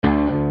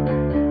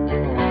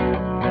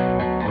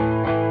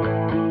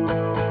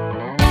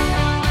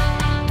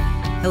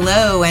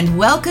Hello, and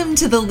welcome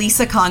to the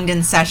Lisa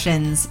Congdon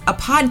Sessions, a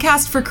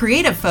podcast for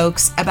creative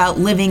folks about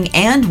living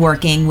and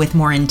working with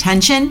more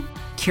intention,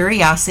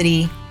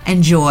 curiosity,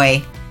 and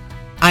joy.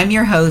 I'm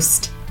your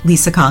host,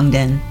 Lisa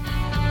Congdon.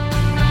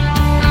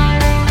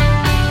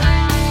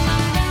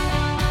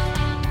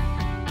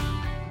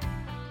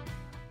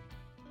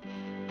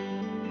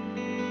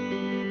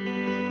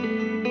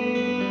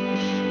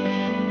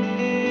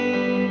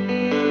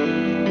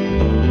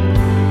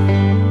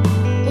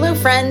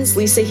 Friends,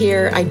 Lisa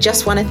here. I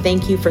just want to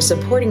thank you for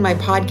supporting my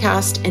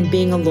podcast and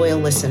being a loyal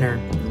listener.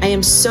 I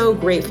am so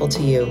grateful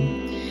to you.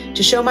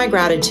 To show my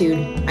gratitude,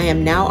 I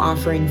am now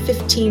offering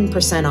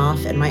 15%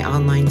 off at my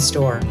online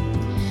store.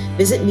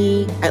 Visit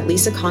me at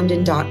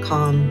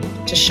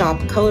lisacongdon.com to shop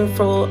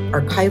colorful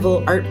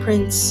archival art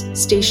prints,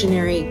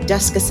 stationery,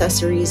 desk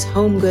accessories,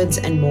 home goods,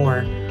 and more,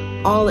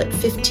 all at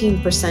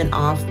 15%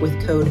 off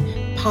with code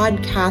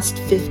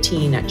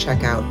PODCAST15 at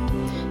checkout.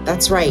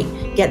 That's right.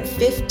 Get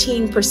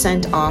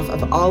 15% off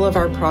of all of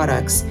our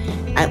products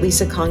at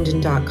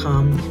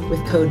lisacongdon.com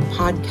with code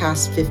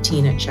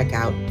PODCAST15 at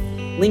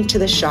checkout. Link to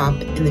the shop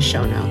in the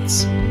show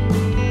notes.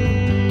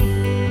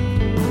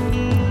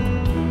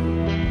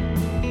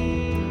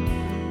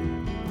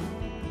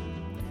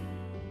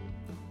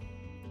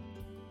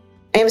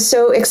 I am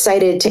so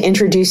excited to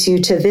introduce you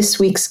to this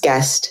week's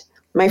guest,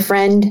 my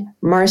friend,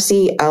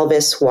 Marcie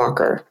Alvis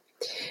Walker.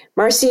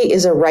 Marcie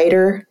is a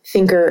writer,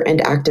 thinker,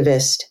 and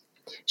activist.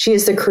 She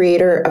is the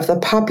creator of the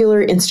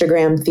popular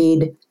Instagram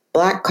feed,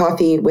 Black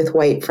Coffee with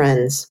White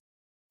Friends,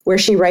 where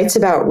she writes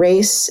about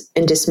race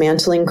and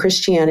dismantling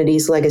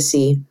Christianity's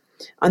legacy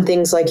on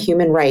things like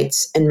human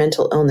rights and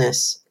mental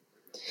illness.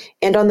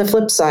 And on the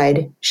flip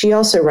side, she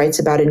also writes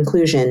about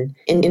inclusion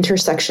and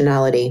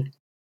intersectionality.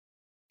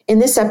 In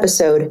this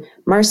episode,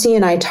 Marcie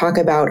and I talk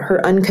about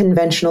her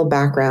unconventional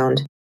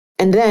background,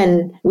 and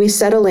then we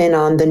settle in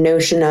on the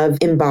notion of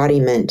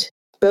embodiment.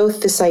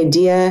 Both this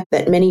idea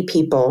that many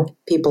people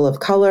of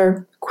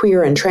color,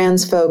 queer and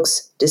trans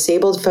folks,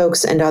 disabled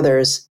folks, and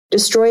others,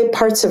 destroy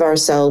parts of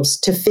ourselves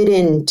to fit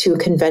into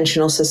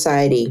conventional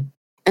society,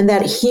 and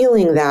that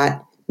healing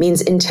that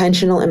means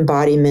intentional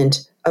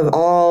embodiment of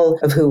all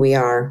of who we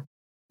are.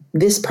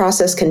 This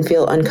process can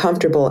feel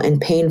uncomfortable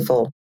and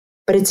painful,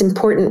 but it's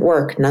important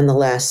work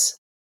nonetheless.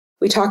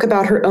 We talk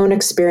about her own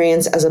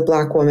experience as a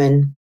Black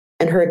woman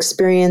and her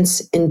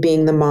experience in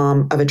being the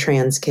mom of a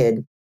trans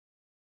kid.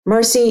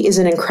 Marcie is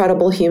an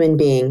incredible human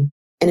being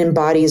and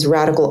embodies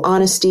radical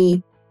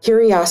honesty,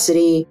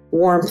 curiosity,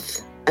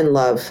 warmth, and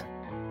love.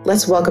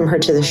 Let's welcome her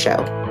to the show.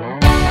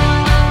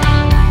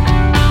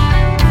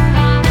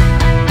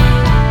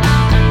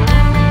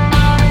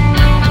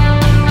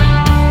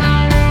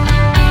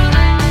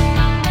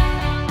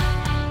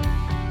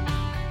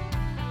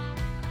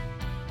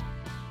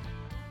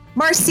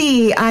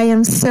 Marcie, I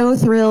am so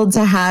thrilled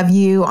to have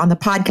you on the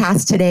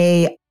podcast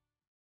today.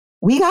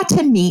 We got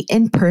to meet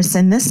in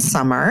person this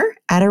summer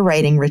at a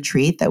writing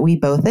retreat that we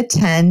both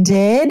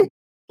attended,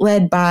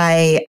 led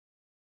by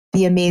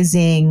the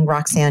amazing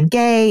Roxanne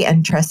Gay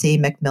and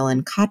Tressie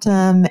McMillan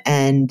Cottom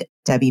and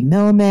Debbie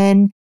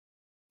Millman.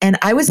 And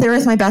I was there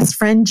with my best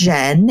friend,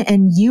 Jen,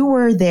 and you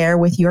were there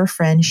with your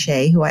friend,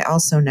 Shay, who I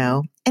also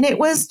know. And it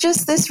was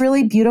just this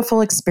really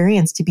beautiful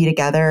experience to be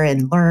together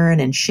and learn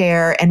and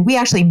share. And we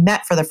actually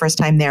met for the first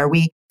time there.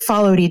 We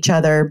followed each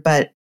other,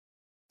 but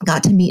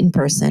got to meet in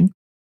person.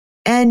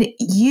 And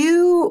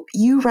you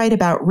write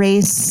about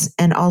race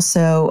and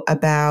also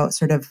about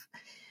sort of,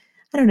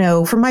 I don't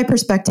know, from my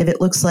perspective, it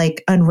looks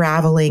like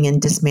unraveling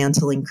and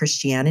dismantling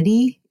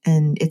Christianity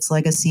and its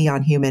legacy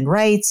on human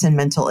rights and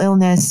mental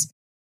illness.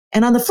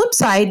 And on the flip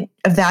side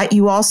of that,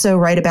 you also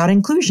write about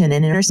inclusion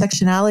and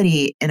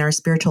intersectionality in our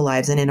spiritual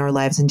lives and in our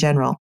lives in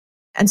general.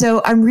 And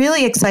so I'm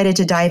really excited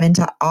to dive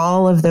into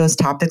all of those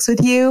topics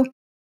with you.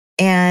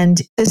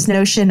 And this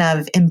notion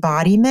of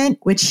embodiment,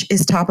 which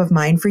is top of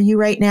mind for you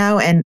right now,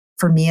 and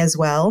for me as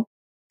well,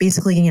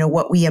 basically,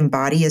 what we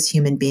embody as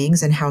human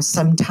beings and how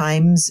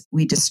sometimes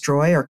we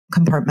destroy or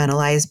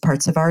compartmentalize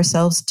parts of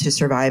ourselves to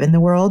survive in the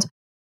world.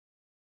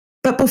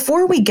 But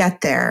before we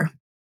get there,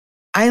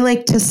 I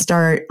like to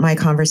start my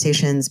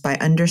conversations by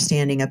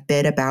understanding a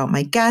bit about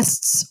my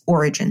guest's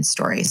origin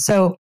story.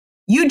 So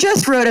you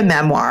just wrote a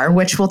memoir,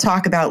 which we'll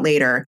talk about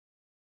later.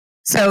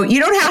 So you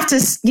don't have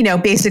to,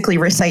 basically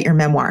recite your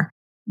memoir,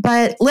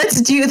 but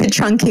let's do the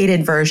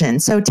truncated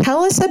version. So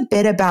tell us a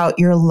bit about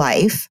your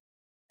life,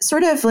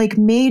 sort of like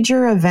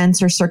major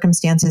events or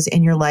circumstances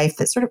in your life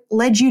that sort of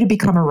led you to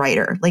become a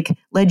writer, like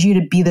led you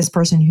to be this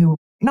person who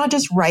not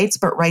just writes,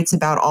 but writes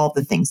about all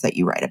the things that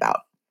you write about.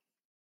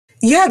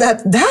 Yeah,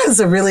 that is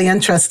a really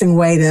interesting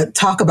way to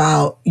talk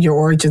about your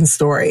origin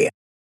story.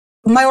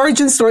 My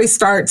origin story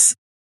starts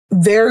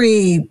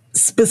very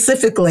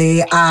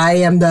specifically. I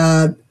am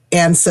the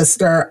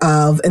ancestor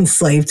of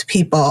enslaved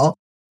people.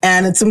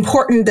 And it's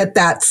important that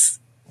that's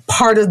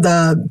part of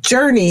the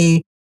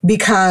journey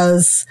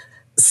because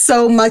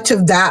so much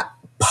of that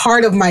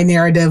part of my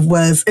narrative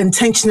was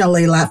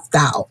intentionally left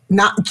out,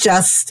 not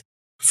just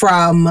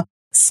from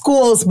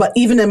schools, but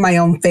even in my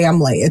own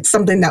family. It's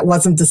something that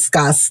wasn't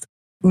discussed.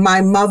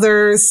 My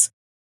mother's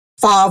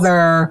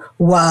father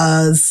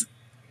was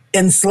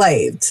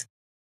enslaved.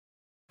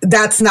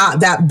 That's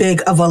not that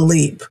big of a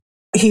leap.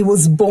 He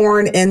was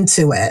born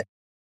into it.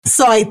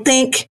 So I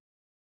think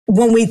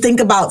when we think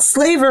about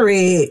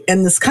slavery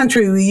in this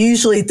country, we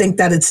usually think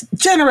that it's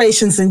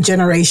generations and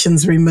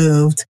generations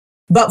removed.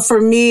 But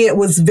for me, it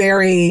was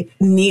very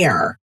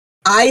near.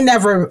 I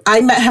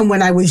met him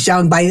when I was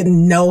young, but I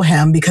didn't know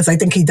him because I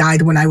think he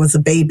died when I was a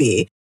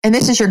baby. And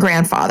this is your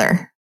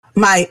grandfather?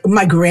 My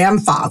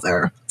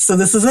grandfather. So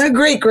this is a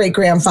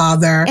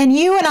great-great-grandfather. And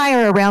you and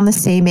I are around the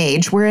same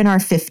age. We're in our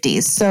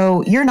 50s.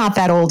 So you're not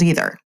that old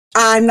either.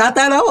 I'm not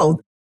that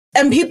old.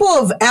 And people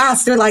have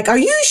asked, they're like, are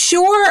you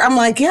sure? I'm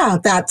like, yeah,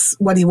 that's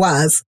what he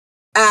was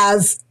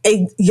as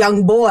a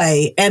young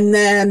boy. And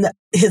then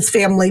his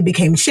family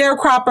became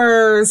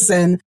sharecroppers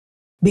and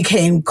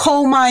became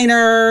coal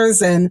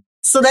miners. And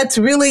so that's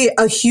really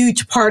a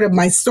huge part of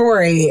my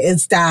story,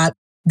 is that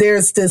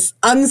there's this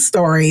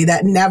unstory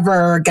that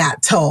never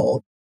got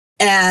told.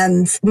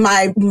 And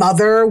my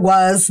mother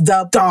was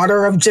the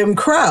daughter of Jim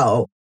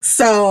Crow.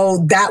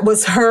 So that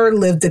was her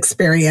lived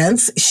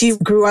experience. She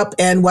grew up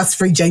in West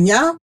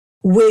Virginia,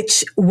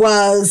 which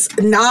was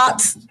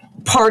not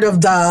part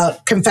of the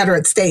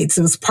Confederate States.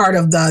 It was part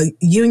of the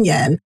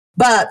Union.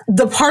 But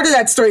the part of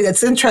that story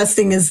that's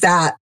interesting is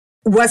that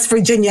West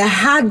Virginia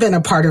had been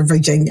a part of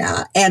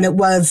Virginia, and it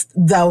was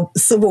the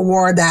Civil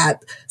War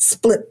that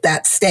split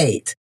that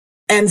state.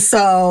 And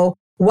so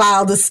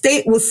while the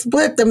state was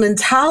split, the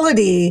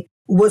mentality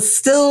was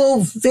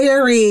still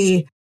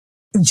very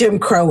Jim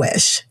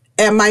Crow-ish.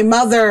 And my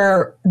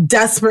mother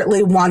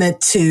desperately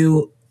wanted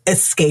to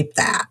escape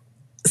that.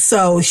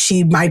 So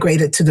she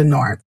migrated to the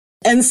north.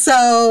 And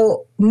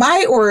so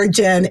my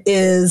origin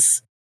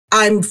is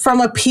I'm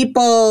from a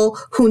people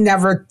who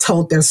never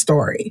told their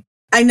story.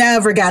 I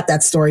never got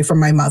that story from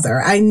my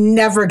mother. I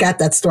never got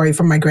that story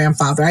from my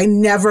grandfather. I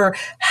never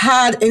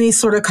had any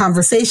sort of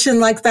conversation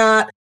like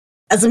that.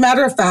 As a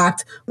matter of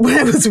fact, when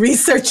I was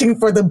researching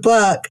for the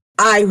book,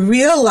 I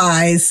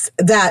realized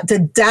that the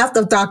death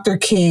of Dr.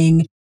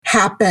 King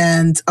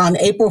happened on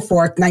April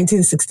 4th,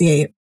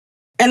 1968.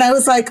 And I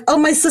was like, oh,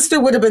 my sister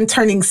would have been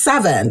turning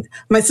 7.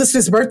 My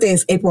sister's birthday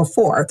is April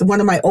 4th, one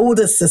of my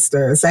oldest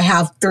sisters. I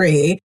have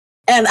 3.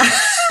 And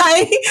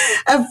I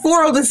have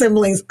 4 older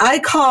siblings. I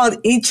called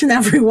each and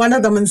every one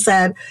of them and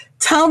said,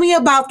 tell me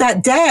about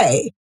that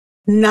day.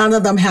 None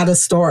of them had a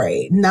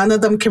story. None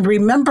of them can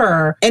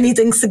remember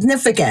anything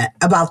significant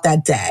about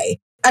that day.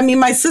 I mean,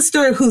 my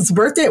sister, whose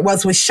birthday it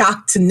was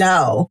shocked to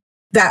know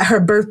that her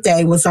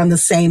birthday was on the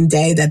same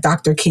day that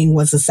Dr. King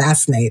was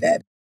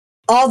assassinated.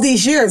 All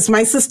these years,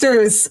 my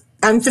sister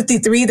I'm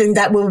 53, then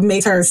that would have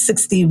made her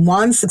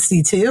 61,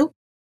 62.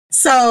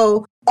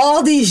 So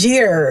all these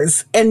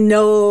years and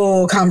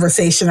no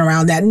conversation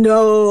around that,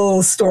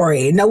 no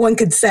story. No one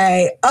could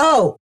say,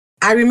 oh,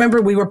 I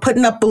remember we were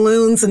putting up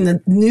balloons and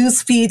the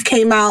news feed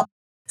came out.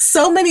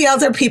 So many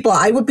other people,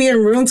 I would be in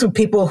rooms with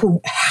people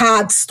who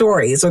had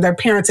stories or their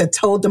parents had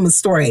told them a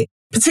story,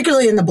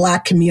 particularly in the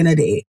Black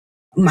community.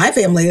 My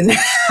family didn't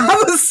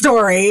have a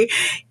story,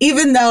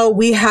 even though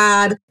we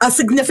had a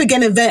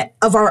significant event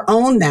of our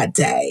own that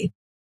day.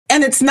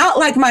 And it's not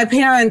like my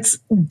parents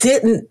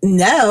didn't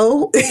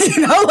know,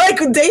 like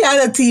they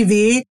had a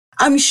TV.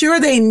 I'm sure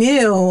they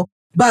knew,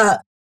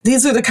 but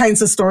these are the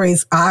kinds of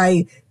stories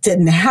I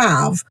didn't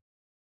have.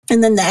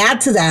 And then to add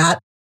to that,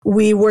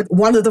 we were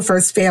one of the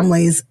first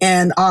families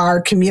in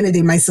our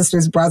community. My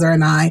sister's brother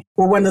and I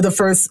were one of the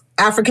first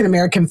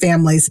African-American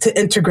families to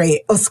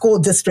integrate a school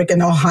district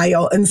in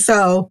Ohio. And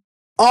so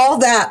all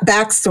that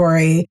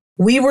backstory,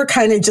 we were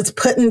kind of just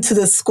put into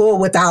the school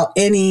without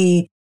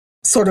any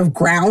sort of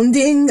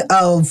grounding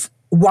of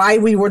why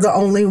we were the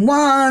only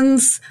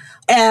ones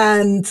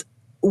and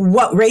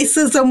what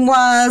racism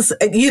was,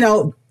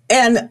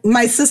 and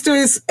my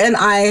sisters and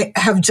I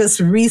have just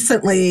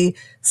recently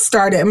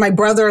started, and my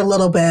brother a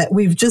little bit,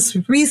 we've just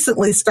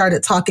recently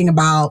started talking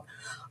about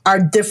our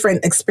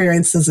different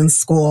experiences in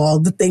school,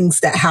 the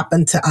things that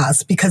happened to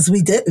us, because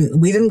we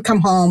didn't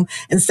come home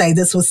and say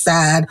this was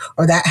sad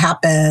or that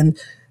happened.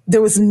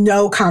 There was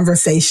no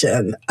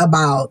conversation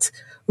about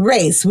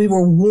race. We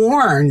were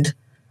warned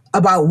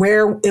about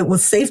where it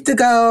was safe to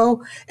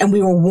go, and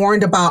we were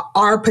warned about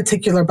our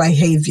particular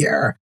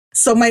behavior.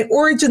 So my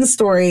origin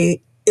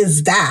story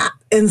is that.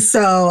 And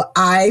so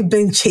I've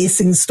been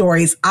chasing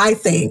stories, I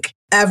think,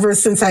 ever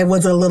since I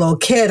was a little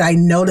kid. I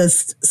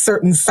noticed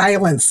certain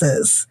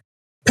silences,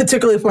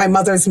 particularly for my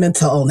mother's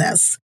mental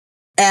illness.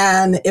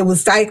 And it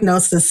was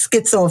diagnosed as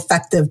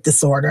schizoaffective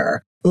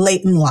disorder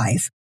late in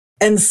life.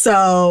 And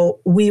so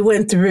we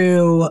went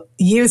through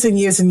years and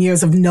years and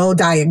years of no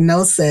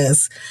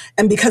diagnosis.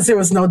 And because there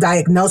was no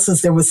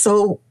diagnosis, there was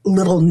so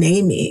little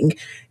naming.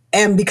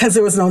 And because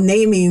there was no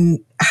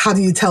naming, how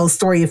do you tell a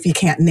story if you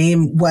can't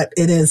name what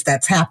it is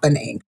that's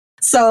happening?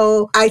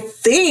 So I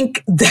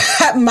think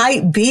that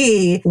might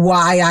be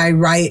why I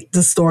write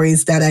the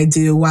stories that I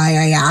do, why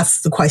I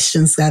ask the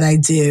questions that I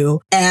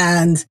do.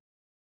 And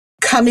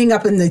coming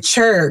up in the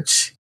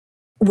church,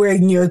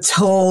 when you're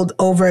told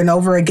over and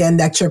over again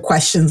that your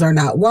questions are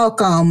not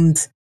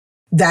welcomed,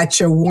 that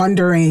your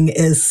wondering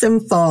is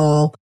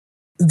sinful,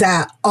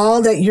 that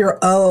all that you're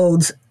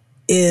owed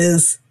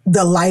is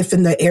the life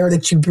and the air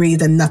that you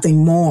breathe and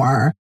nothing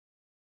more.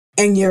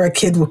 And you're a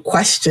kid with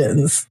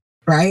questions,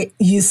 right?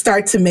 You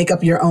start to make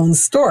up your own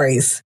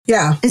stories.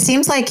 Yeah. It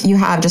seems like you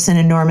have just an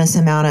enormous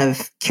amount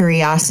of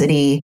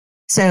curiosity.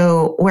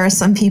 So where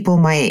some people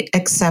might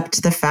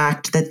accept the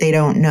fact that they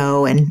don't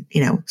know and,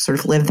 sort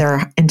of live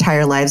their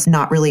entire lives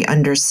not really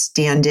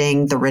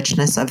understanding the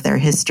richness of their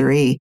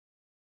history,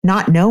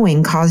 not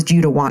knowing caused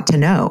you to want to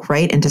know,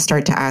 right? And to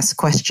start to ask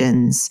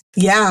questions.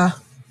 Yeah.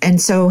 And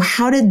so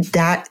how did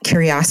that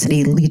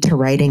curiosity lead to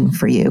writing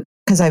for you?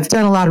 Because I've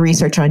done a lot of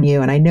research on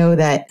you and I know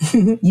that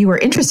you were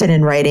interested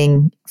in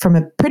writing from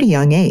a pretty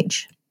young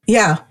age.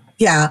 Yeah.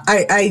 Yeah.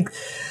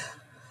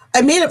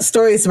 I made up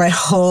stories my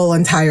whole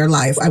entire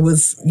life. I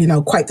was,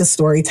 quite the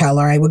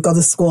storyteller. I would go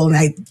to school and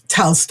I'd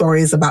tell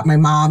stories about my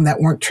mom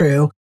that weren't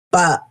true.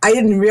 But I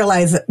didn't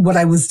realize that what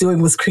I was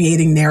doing was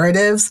creating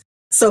narratives.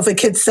 So if a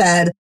kid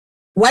said,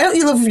 why don't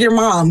you live with your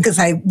mom? Because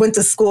I went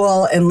to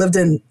school and lived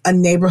in a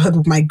neighborhood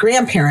with my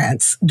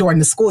grandparents during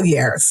the school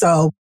year.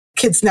 So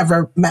kids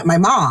never met my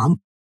mom.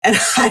 And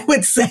I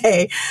would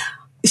say,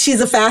 she's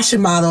a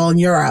fashion model in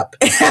Europe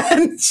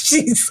and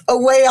she's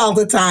away all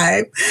the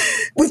time,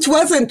 which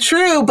wasn't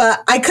true,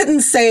 but I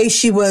couldn't say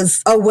she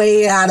was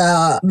away at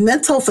a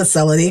mental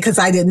facility because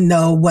I didn't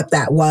know what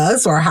that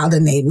was or how to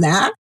name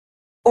that.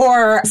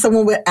 Or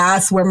someone would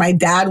ask where my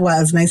dad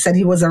was and I said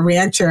he was a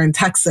rancher in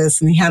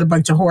Texas and he had a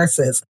bunch of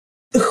horses.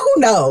 Who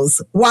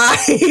knows why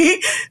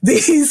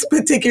these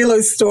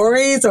particular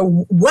stories or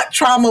what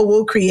trauma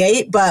will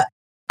create, but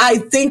I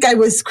think I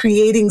was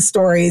creating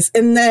stories.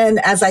 And then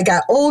as I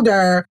got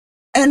older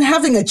and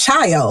having a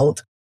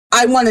child,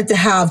 I wanted to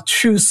have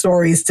true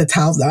stories to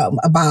tell them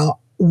about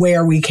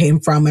where we came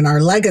from and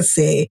our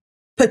legacy,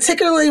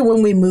 particularly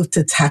when we moved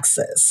to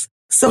Texas.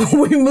 So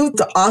when we moved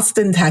to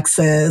Austin,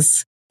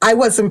 Texas, I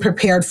wasn't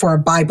prepared for a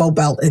Bible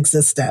Belt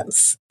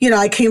existence.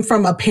 I came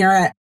from a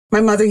parent. My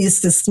mother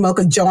used to smoke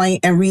a joint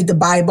and read the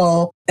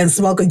Bible and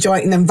smoke a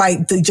joint and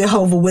invite the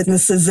Jehovah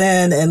Witnesses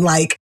in and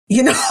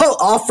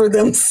offer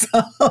them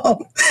some.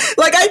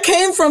 I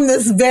came from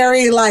this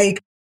very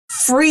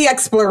free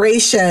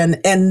exploration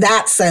in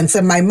that sense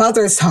in my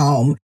mother's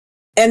home.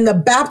 And the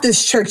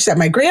Baptist church that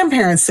my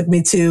grandparents took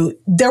me to,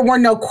 there were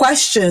no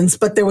questions,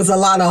 but there was a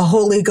lot of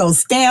Holy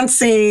Ghost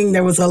dancing.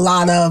 There was a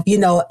lot of,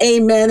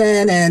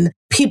 amening and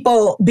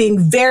people being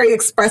very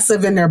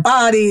expressive in their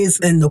bodies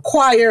and the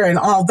choir and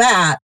all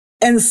that.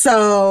 And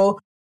so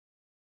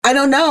I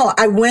don't know.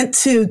 I went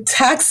to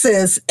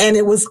Texas and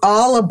it was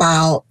all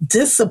about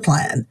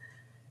discipline.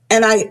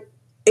 And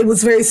it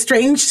was very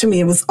strange to me.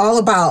 It was all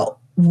about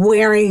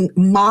wearing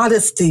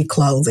modesty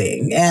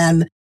clothing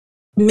and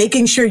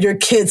making sure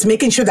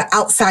the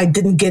outside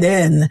didn't get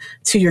in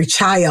to your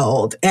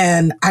child.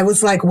 And I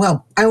was like,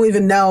 well, I don't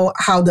even know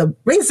how to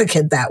raise a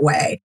kid that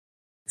way.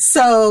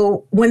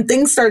 So when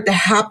things started to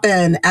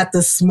happen at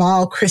the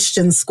small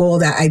Christian school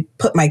that I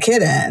put my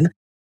kid in,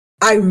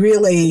 I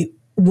really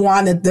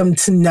wanted them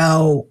to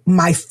know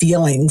my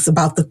feelings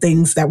about the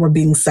things that were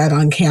being said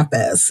on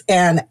campus.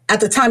 And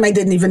at the time, I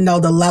didn't even know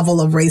the level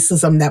of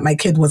racism that my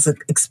kid was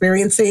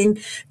experiencing.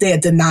 They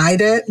had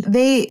denied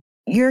it.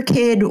 Your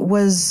kid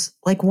was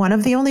one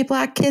of the only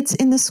Black kids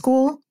in the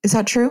school. Is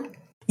that true?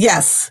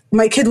 Yes.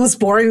 My kid was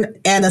born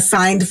and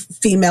assigned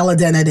female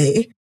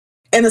identity.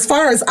 And as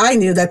far as I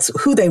knew, that's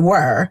who they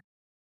were.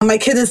 My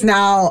kid is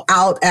now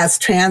out as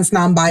trans,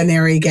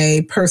 non-binary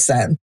gay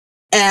person.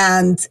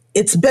 And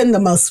it's been the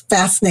most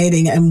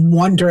fascinating and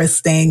wondrous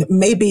thing.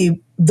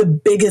 Maybe the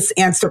biggest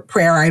answered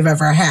prayer I've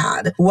ever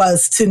had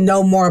was to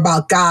know more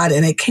about God.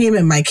 And it came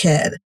in my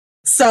kid.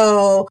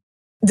 So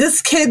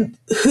this kid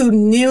who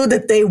knew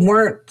that they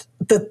weren't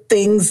the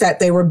things that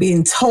they were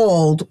being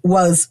told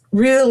was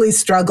really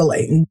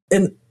struggling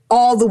in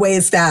all the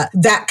ways that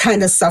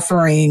kind of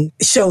suffering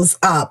shows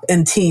up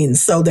in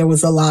teens. So there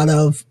was a lot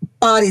of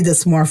body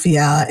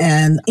dysmorphia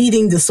and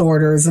eating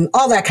disorders and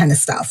all that kind of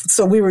stuff.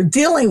 So we were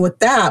dealing with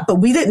that, but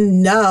we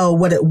didn't know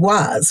what it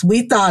was.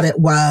 We thought it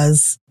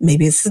was,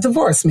 maybe it's a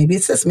divorce, maybe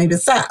it's this, maybe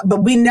it's that,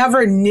 but we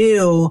never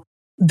knew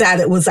that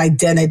it was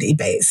identity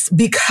based,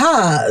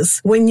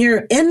 because when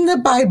you're in the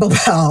Bible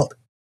Belt,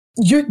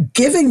 you're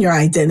given your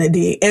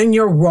identity and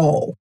your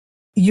role.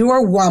 You're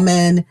a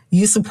woman,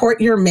 you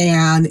support your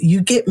man, you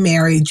get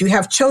married, you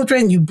have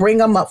children, you bring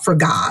them up for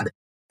God.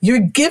 You're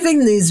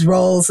giving these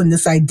roles and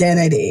this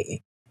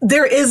identity.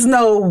 There is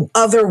no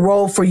other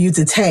role for you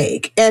to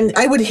take. And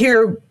I would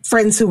hear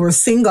friends who were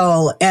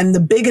single, and the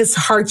biggest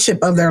hardship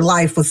of their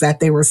life was that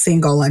they were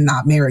single and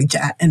not married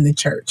yet in the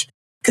church.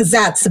 Because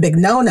that's a big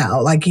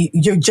no-no.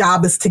 Your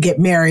job is to get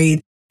married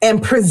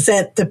and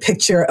present the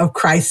picture of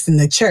Christ in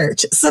the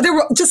church. So there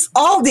were just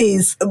all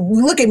these,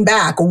 looking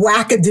back,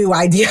 wackadoo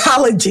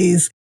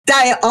ideologies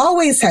that I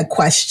always had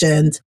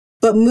questioned,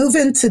 but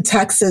moving to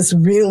Texas,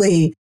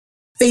 really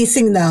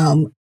facing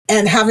them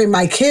and having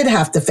my kid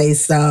have to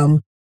face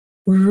them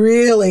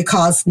really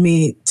caused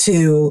me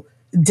to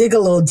dig a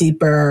little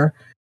deeper,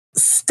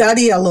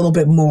 study a little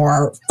bit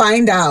more,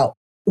 find out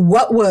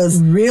what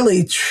was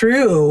really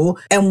true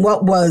and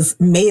what was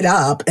made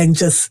up and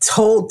just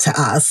told to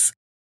us.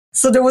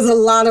 So there was a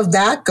lot of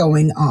that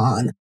going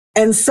on.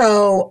 And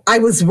so I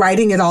was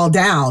writing it all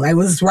down. I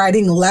was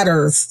writing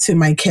letters to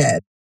my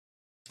kid.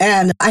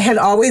 And I had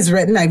always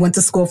written. I went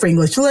to school for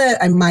English Lit.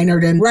 I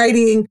minored in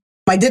writing.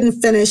 I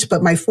didn't finish,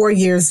 but my 4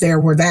 years there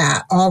were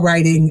that, all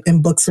writing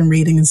and books and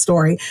reading and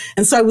story.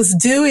 And so I was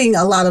doing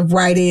a lot of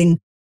writing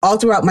all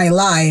throughout my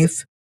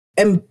life.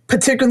 And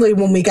particularly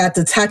when we got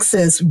to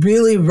Texas,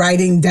 really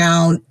writing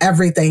down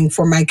everything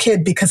for my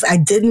kid, because I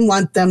didn't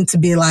want them to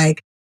be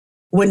like,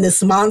 when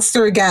this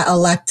monster got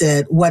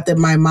elected, what did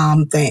my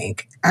mom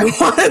think? I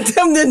wanted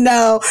them to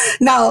know.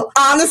 Now,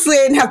 honestly,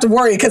 I didn't have to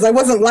worry because I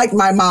wasn't like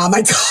my mom.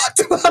 I talked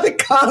about it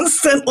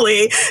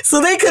constantly. So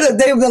they'd have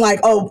been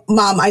like, oh,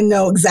 Mom, I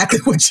know exactly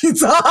what you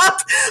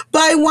thought.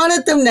 But I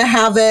wanted them to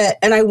have it,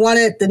 and I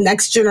wanted the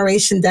next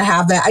generation to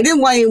have it. I didn't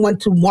want anyone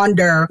to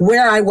wonder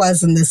where I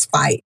was in this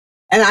fight.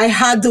 And I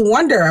had to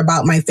wonder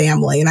about my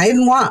family, and I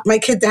didn't want my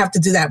kid to have to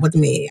do that with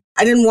me.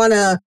 I didn't want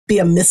to be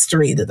a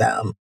mystery to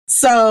them.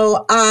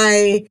 So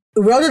I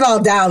wrote it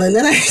all down, and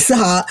then I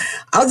thought,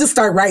 I'll just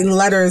start writing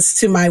letters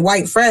to my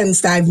white friends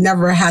that I've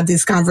never had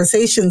these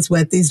conversations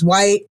with, these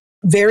white,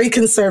 very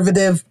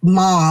conservative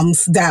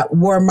moms that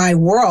were my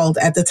world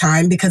at the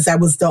time, because that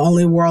was the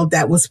only world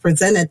that was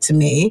presented to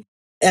me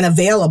and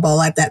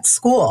available at that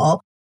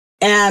school.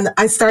 And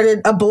I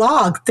started a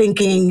blog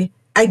thinking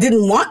I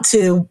didn't want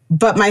to,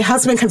 but my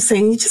husband kept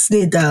saying, you just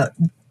need to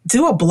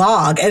do a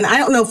blog. And I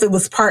don't know if it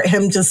was part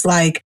him just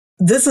like,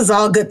 this is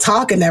all good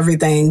talk and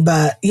everything,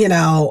 but, you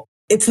know,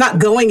 it's not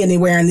going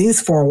anywhere in these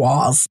four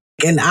walls.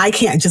 And I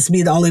can't just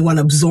be the only one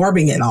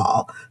absorbing it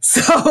all.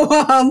 So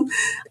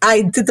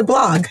I did the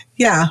blog.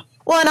 Yeah.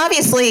 Well, and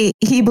obviously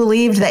he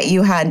believed that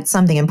you had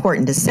something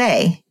important to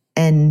say,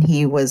 and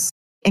he was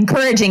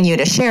encouraging you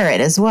to share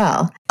it as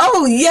well.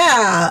 Oh,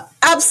 yeah,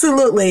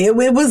 absolutely.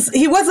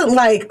 He wasn't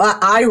like an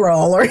eye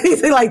roll or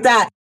anything like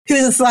that. He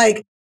was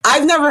like,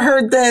 I've never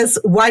heard this.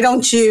 Why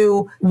don't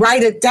you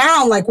write it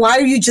down? Like, why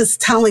are you just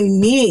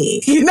telling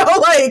me? You know,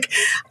 like,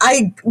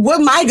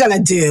 what am I going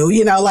to do?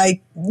 You know,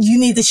 like, you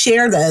need to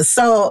share this.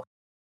 So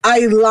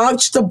I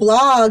launched a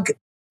blog,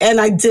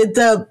 and I did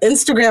the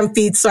Instagram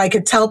feed so I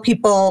could tell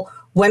people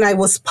when I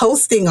was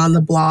posting on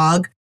the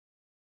blog.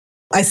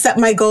 I set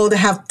my goal to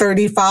have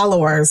 30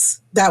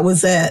 followers. That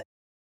was it.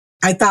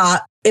 I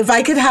thought, if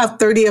I could have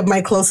 30 of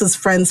my closest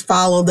friends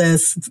follow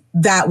this,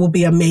 that will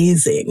be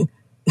amazing.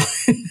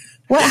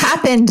 What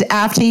happened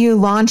after you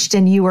launched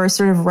and you were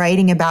sort of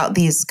writing about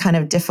these kind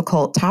of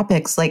difficult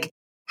topics? Like,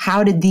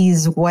 how did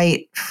these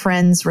white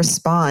friends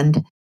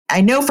respond? I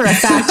know for a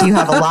fact you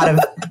have a lot of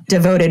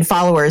devoted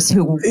followers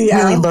who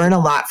really learn a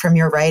lot from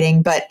your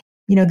writing, but,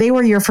 you know, they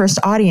were your first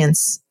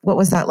audience. What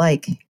was that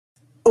like?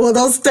 Well,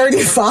 those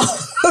 30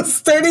 friends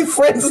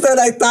that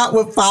I thought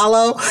would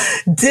follow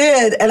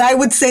did. And I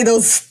would say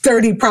those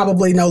 30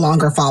 probably no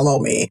longer follow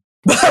me.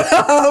 But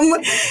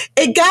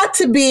it got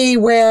to be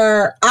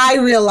where I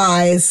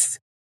realized,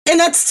 and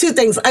that's two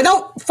things. I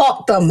don't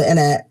fault them in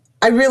it.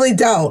 I really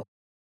don't.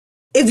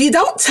 If you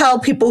don't tell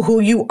people who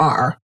you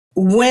are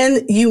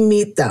when you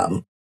meet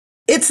them,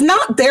 it's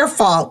not their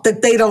fault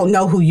that they don't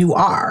know who you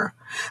are.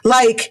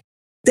 Like,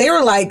 they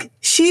were like,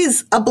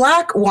 she's a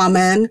Black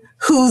woman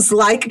who's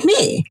like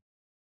me.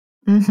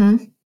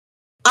 Mm-hmm.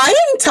 I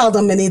didn't tell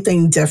them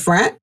anything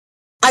different.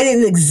 I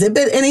didn't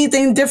exhibit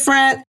anything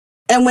different.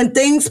 And when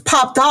things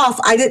popped off,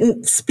 I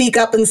didn't speak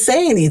up and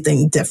say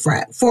anything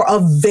different for a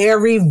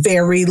very,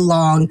 very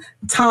long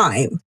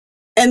time.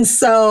 And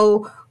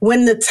so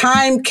when the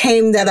time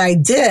came that I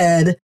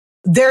did,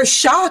 their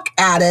shock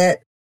at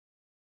it,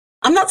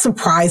 I'm not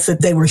surprised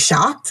that they were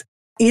shocked,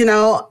 you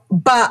know,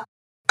 but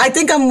I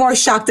think I'm more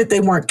shocked that they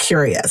weren't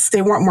curious.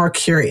 They weren't more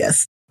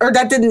curious, or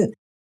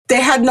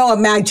they had no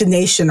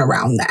imagination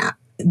around that.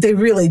 They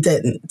really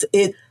didn't.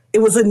 It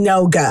was a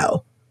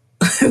no-go.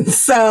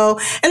 So,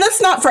 and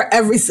that's not for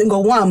every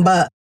single one,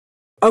 but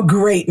a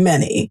great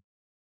many.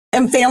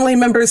 And family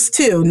members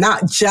too,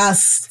 not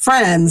just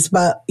friends,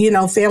 but, you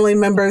know, family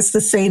members,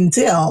 the same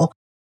deal.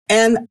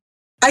 And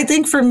I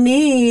think for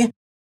me,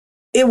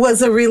 it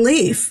was a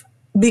relief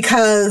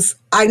because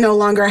I no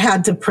longer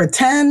had to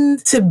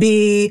pretend to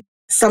be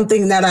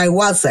something that I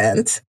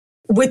wasn't,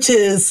 which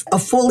is a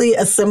fully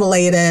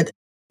assimilated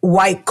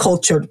white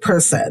cultured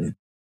person,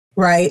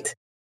 right?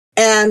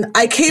 And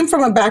I came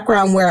from a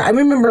background where I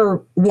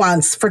remember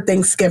once for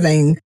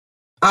Thanksgiving,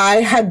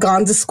 I had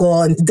gone to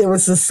school and there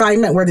was an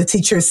assignment where the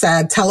teacher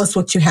said, tell us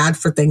what you had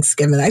for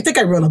Thanksgiving. I think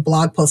I wrote a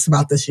blog post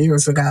about this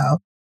years ago.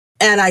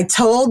 And I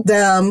told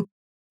them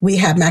we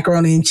had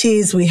macaroni and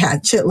cheese, we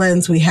had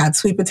chitlins, we had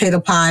sweet potato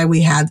pie,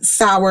 we had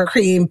sour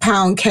cream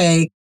pound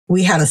cake,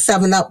 we had a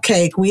 7-Up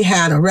cake, we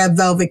had a red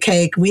velvet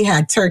cake, we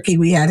had turkey,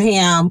 we had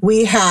ham,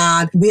 we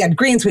had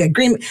greens, we had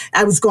green.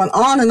 I was going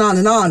on and on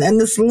and on. And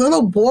this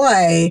little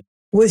boy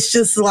was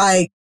just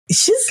like,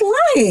 she's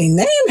lying.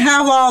 They didn't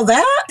have all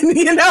that,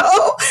 you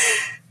know?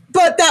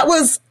 But that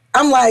was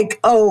I'm like,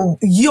 oh,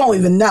 you don't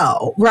even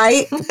know,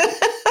 right?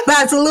 But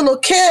as a little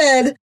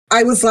kid,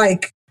 I was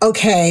like,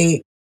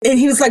 okay. And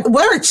he was like,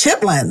 what are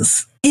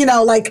chitlins? You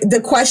know, like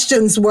the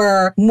questions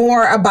were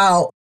more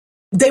about,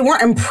 they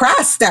weren't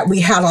impressed that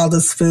we had all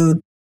this food.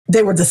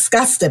 They were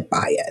disgusted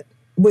by it,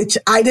 which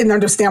I didn't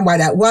understand why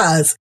that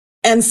was.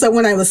 And so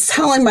when I was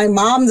telling my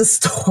mom the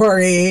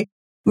story,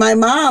 my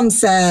mom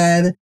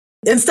said,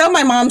 instead of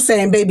my mom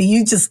saying, baby,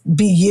 you just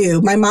be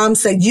you, my mom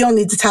said, you don't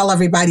need to tell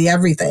everybody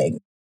everything.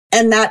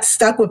 And that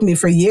stuck with me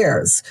for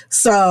years.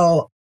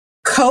 So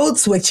code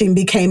switching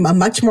became a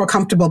much more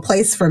comfortable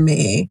place for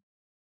me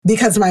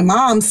because my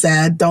mom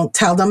said, don't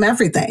tell them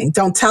everything.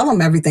 Don't tell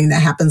them everything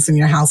that happens in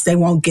your house. They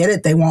won't get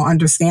it. They won't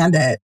understand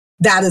it.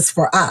 That is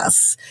for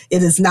us.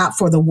 It is not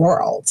for the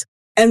world.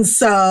 And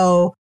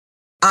so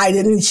I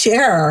didn't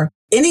share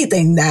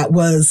anything that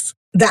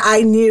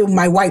I knew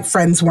my white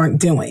friends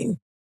weren't doing.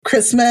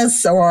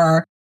 Christmas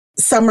or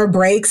summer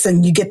breaks,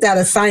 and you get that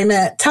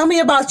assignment. Tell me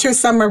about your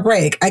summer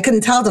break. I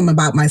couldn't tell them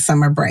about my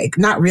summer break.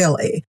 Not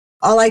really.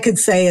 All I could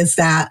say is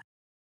that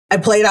I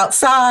played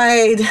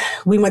outside.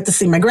 We went to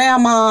see my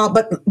grandma,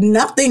 but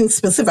nothing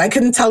specific. I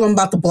couldn't tell them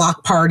about the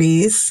block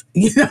parties.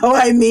 You know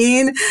what I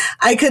mean?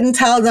 I couldn't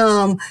tell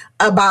them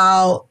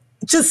about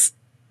just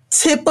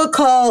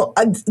typical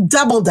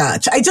double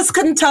Dutch. I just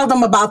couldn't tell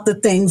them about the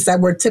things that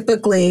were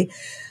typically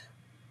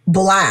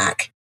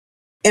Black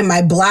in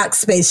my Black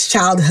space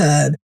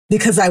childhood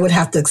because I would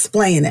have to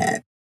explain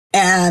it.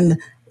 And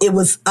it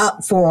was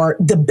up for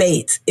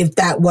debate if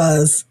that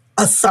was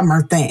a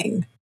summer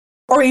thing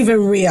or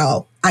even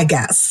real, I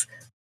guess.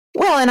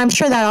 Well, and I'm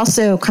sure that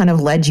also kind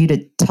of led you to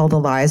tell the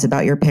lies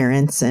about your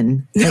parents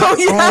and all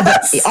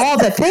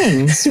the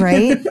things,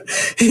 right?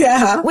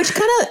 Yeah. Which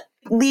kind of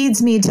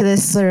leads me to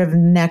this sort of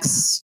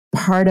next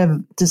part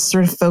of this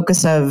sort of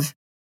focus of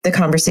the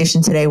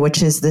conversation today,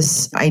 which is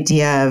this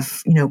idea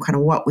of, you know, kind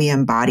of what we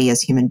embody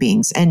as human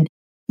beings. And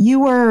you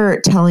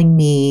were telling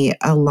me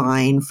a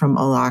line from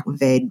Alak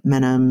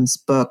Vaid-Menom's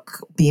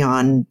book,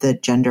 Beyond the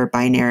Gender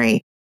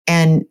Binary.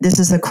 And this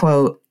is a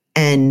quote,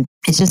 and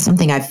it's just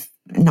something I've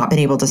not been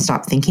able to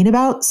stop thinking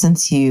about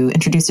since you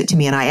introduced it to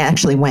me. And I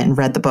actually went and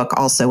read the book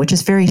also, which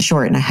is very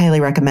short, and I highly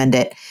recommend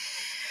it.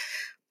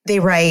 They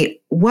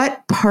write,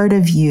 what part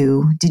of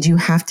you did you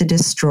have to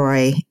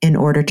destroy in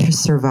order to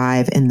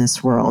survive in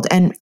this world?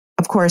 And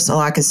of course,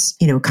 Alak is,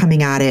 you know,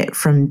 coming at it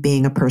from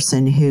being a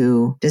person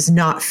who does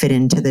not fit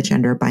into the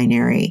gender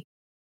binary.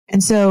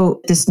 And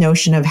so this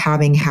notion of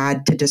having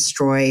had to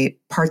destroy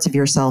parts of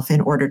yourself in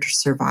order to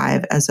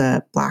survive as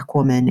a Black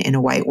woman in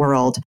a white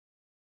world,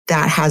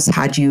 that has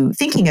had you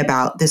thinking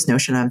about this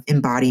notion of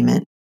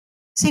embodiment.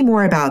 Say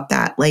more about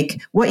that,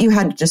 like what you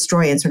had to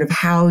destroy and sort of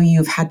how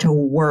you've had to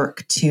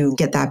work to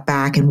get that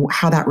back and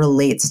how that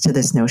relates to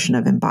this notion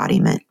of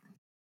embodiment.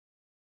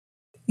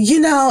 You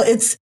know,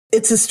 it's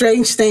a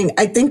strange thing.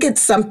 I think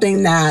it's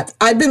something that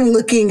I've been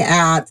looking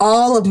at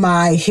all of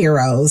my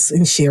heroes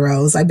and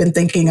sheroes. I've been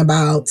thinking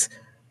about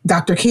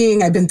Dr.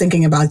 King. I've been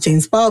thinking about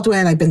James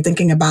Baldwin. I've been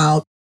thinking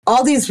about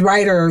all these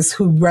writers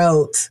who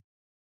wrote,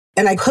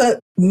 and I put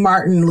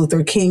Martin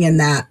Luther King in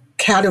that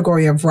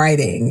category of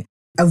writing,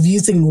 of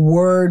using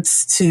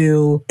words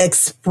to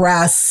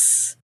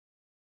express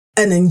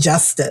an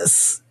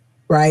injustice,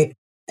 right?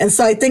 And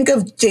so I think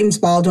of James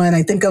Baldwin,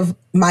 I think of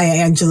Maya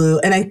Angelou,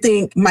 and I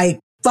think my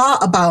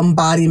thought about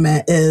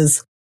embodiment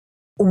is,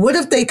 what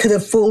if they could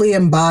have fully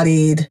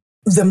embodied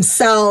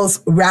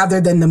themselves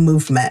rather than the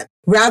movement,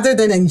 rather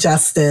than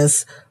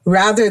injustice,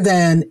 rather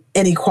than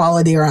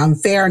inequality or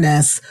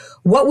unfairness?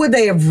 What would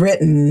they have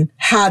written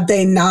had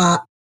they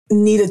not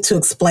needed to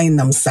explain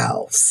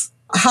themselves?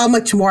 How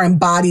much more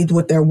embodied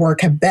would their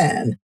work have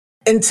been?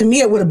 And to me,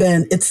 it would have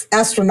been, it's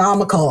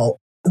astronomical,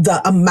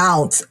 the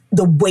amount,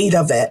 the weight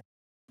of it.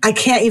 I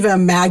can't even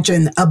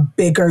imagine a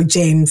bigger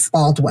James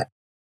Baldwin.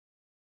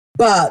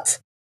 But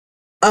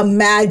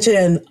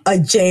imagine a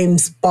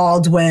James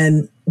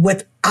Baldwin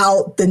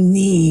without the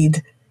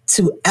need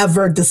to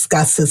ever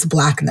discuss his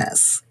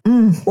Blackness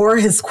or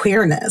his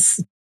queerness.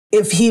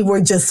 If he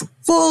were just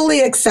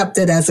fully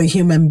accepted as a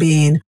human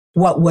being,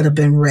 what would have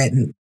been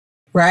written,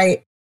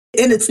 right?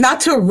 And it's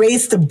not to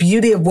erase the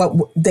beauty of what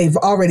they've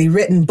already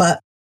written, but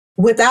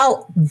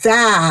without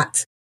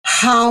that,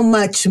 how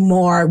much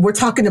more, we're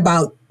talking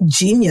about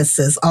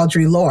geniuses,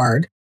 Audre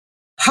Lorde,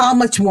 how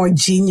much more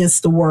genius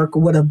the work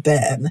would have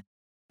been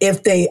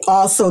if they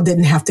also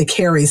didn't have to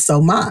carry so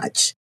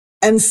much.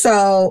 And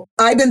so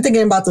I've been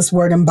thinking about this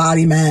word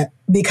embodiment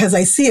because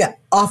I see it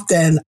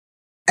often.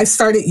 I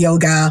started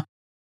yoga.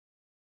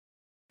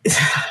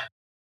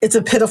 It's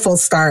a pitiful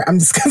start. I'm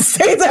just going to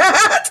say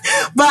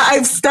that. But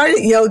I've started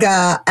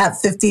yoga at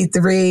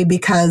 53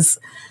 because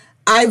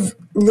I've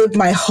lived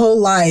my whole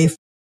life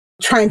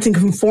trying to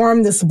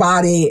conform this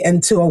body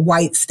into a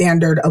white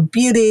standard of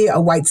beauty,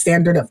 a white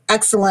standard of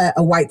excellent,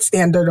 a white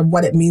standard of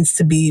what it means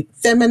to be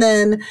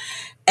feminine.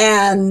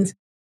 And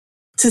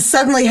to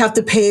suddenly have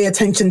to pay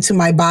attention to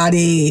my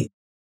body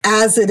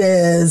as it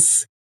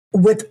is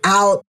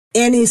without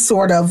any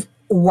sort of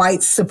white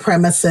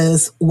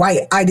supremacist,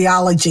 white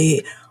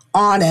ideology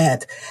on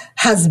it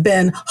has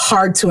been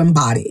hard to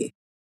embody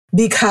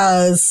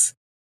because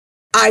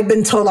I've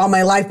been told all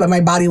my life, but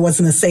my body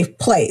wasn't a safe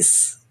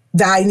place,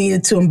 that I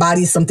needed to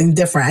embody something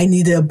different. I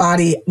needed to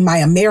embody my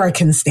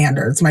American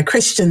standards, my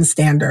Christian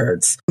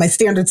standards, my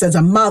standards as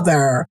a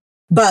mother,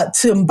 but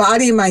to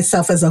embody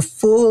myself as a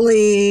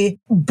fully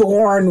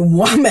born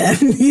woman,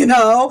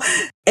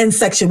 in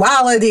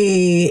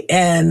sexuality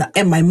and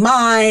in my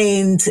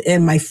mind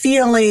and my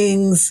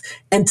feelings,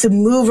 and to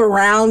move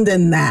around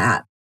in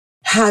that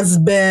has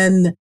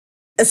been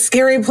a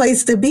scary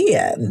place to be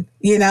in,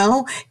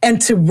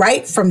 and to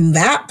write from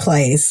that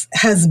place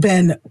has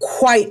been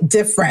quite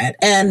different.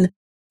 And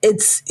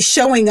it's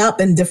showing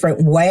up in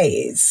different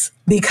ways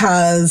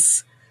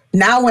because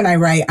now when I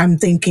write, I'm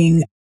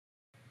thinking,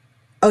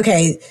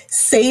 okay,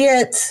 say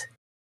it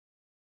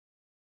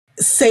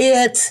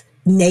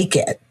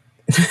naked,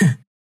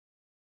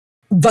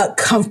 but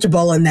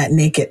comfortable in that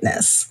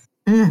nakedness.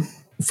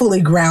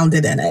 Fully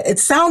grounded in it. It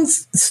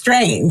sounds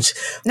strange.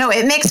 No,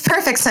 it makes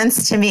perfect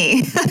sense to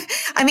me.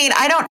 I mean,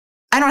 I don't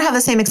have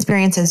the same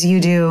experience as you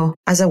do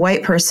as a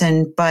white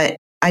person, but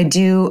I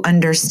do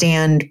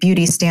understand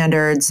beauty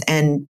standards,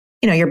 and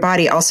your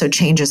body also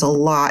changes a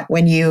lot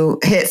when you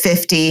hit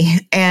 50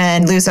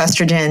 and lose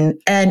estrogen,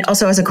 and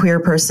also as a queer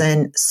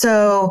person.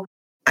 So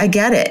I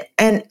get it.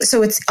 And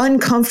so it's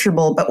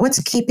uncomfortable, but what's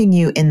keeping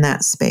you in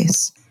that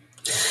space?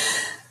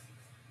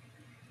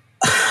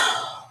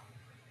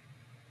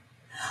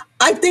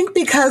 I think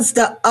because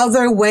the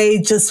other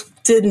way just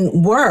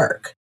didn't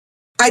work.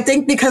 I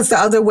think because the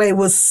other way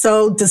was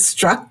so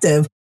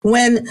destructive.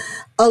 When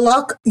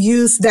Alok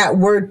used that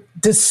word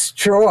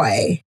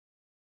destroy,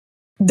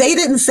 they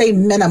didn't say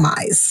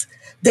minimize.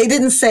 They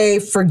didn't say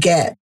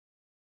forget,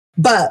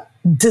 but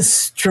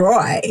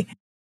destroy.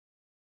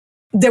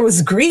 There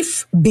was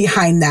grief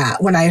behind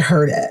that when I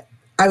heard it.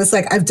 I was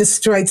like, I've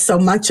destroyed so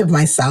much of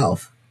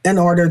myself in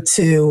order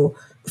to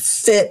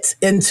fit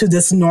into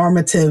this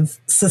normative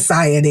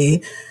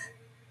society,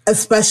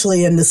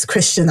 especially in this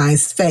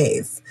Christianized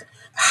faith.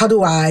 How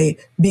do I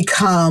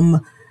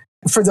become,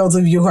 for those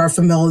of you who are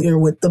familiar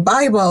with the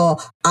Bible,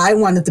 I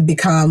wanted to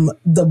become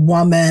the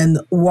woman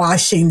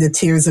washing the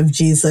tears of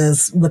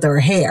Jesus with her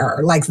hair,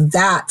 like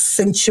that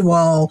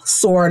sensual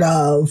sort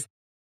of,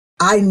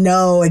 I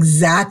know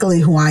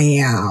exactly who I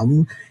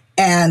am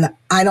and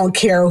I don't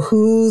care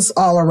who's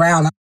all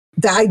around.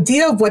 The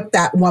idea of what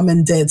that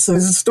woman did. So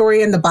there's a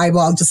story in the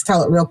Bible. I'll just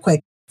tell it real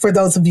quick for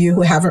those of you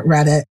who haven't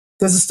read it.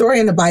 There's a story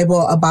in the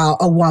Bible about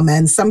a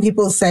woman. Some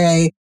people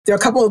say there are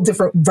a couple of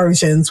different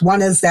versions.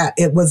 One is that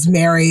it was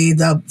Mary,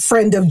 the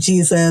friend of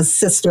Jesus,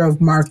 sister of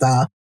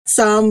Martha.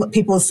 Some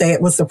people say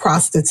it was the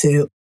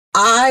prostitute.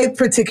 I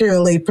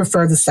particularly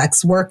prefer the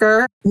sex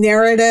worker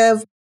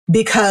narrative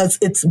because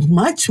it's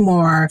much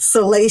more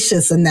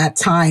salacious in that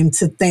time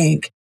to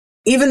think,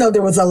 even though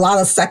there was a lot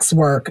of sex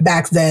work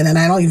back then, and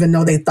I don't even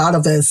know they thought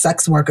of it as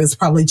sex work, it's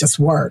probably just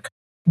work.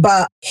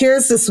 But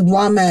here's this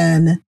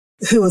woman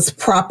who is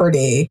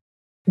property.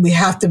 We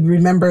have to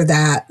remember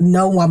that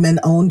no woman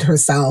owned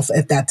herself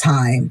at that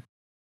time.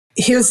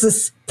 Here's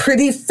this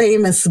pretty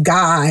famous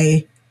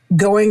guy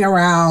going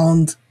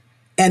around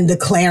and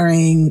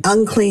declaring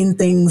unclean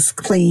things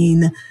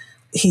clean.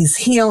 He's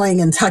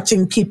healing and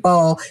touching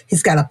people.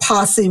 He's got a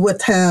posse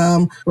with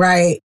him,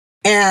 right?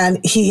 And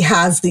he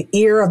has the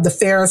ear of the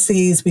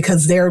Pharisees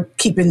because they're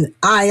keeping an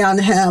eye on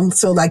him.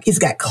 So like he's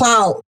got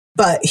clout,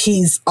 but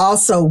he's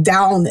also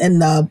down in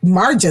the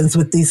margins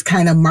with these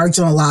kind of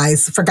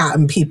marginalized,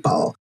 forgotten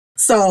people.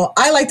 So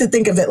I like to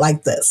think of it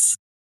like this.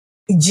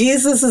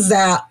 Jesus is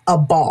at a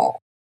ball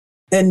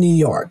in New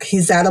York.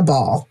 He's at a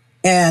ball.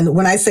 And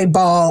when I say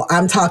ball,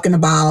 I'm talking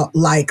about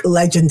like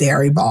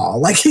legendary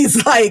ball. Like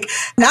he's like,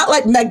 not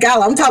like Met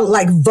Gala, I'm talking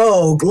like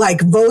Vogue, like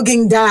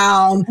voguing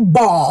down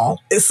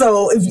ball.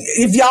 So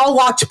if y'all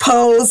watch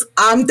Pose,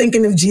 I'm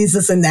thinking of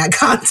Jesus in that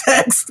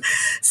context.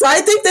 So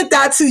I think that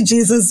that's who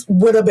Jesus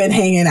would have been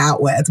hanging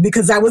out with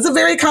because that was a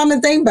very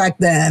common thing back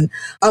then.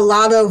 A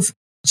lot of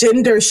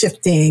gender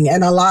shifting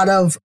and a lot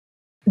of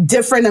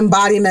different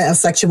embodiment of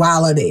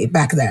sexuality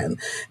back then.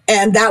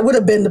 And that would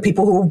have been the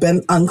people who have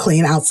been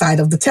unclean outside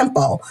of the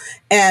temple.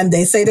 And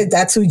they say that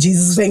that's who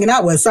Jesus is hanging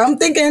out with. So I'm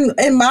thinking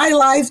in my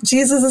life,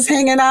 Jesus is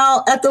hanging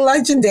out at the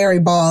legendary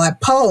ball at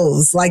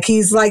Pose. Like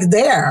he's like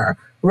there,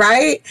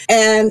 right?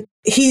 And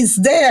he's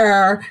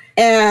there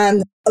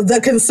and the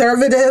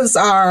conservatives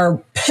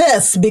are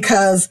pissed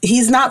because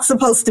he's not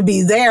supposed to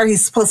be there.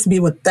 He's supposed to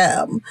be with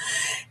them.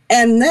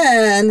 And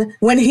then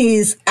when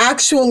he's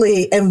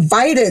actually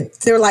invited,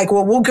 they're like,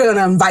 well, we're going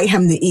to invite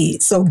him to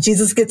eat. So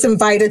Jesus gets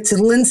invited to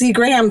Lindsey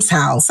Graham's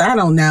house. I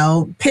don't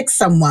know. Pick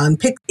someone.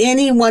 Pick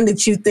anyone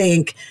that you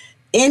think,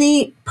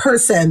 any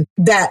person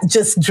that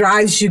just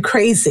drives you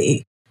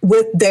crazy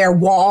with their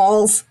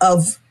walls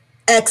of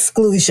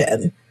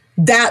exclusion.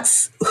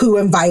 That's who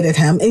invited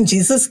him. And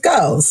Jesus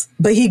goes.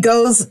 But he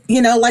goes,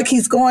 like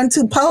he's going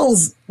to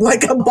Pose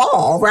like a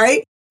ball,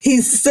 right?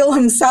 He's still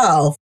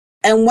himself.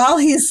 And while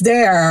he's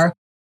there,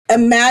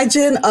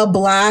 imagine a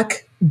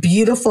Black,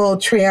 beautiful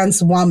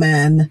trans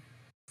woman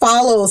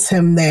follows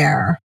him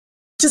there.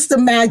 just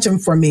imagine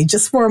for me,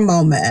 just for a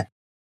moment,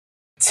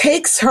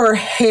 takes her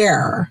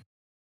hair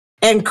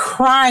and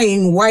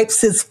crying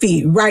wipes his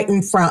feet right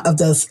in front of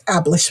the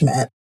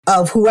establishment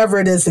of whoever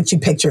it is that you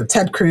picture,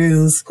 Ted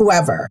Cruz,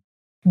 whoever.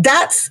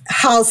 That's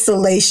how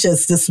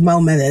salacious this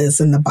moment is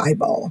in the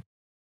Bible.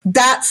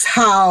 That's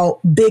how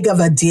big of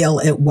a deal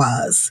it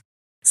was.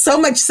 So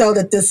much so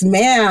that this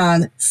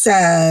man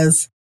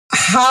says,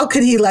 how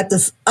could he let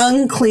this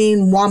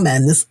unclean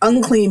woman, this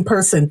unclean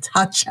person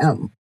touch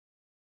him?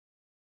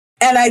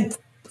 And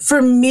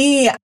for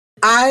me,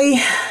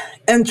 I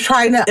am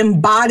trying to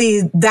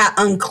embody that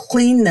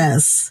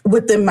uncleanness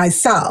within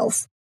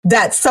myself,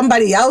 that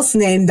somebody else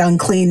named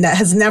unclean that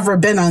has never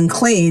been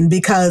unclean,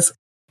 because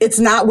it's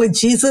not what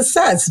Jesus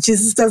says.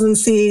 Jesus doesn't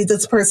see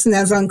this person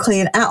as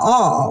unclean at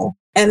all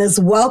and is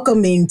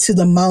welcoming to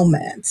the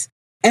moment.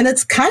 And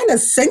it's kind of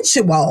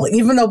sensual,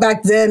 even though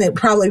back then it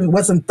probably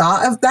wasn't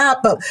thought of that.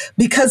 But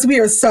because we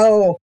are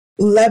so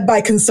led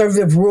by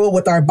conservative rule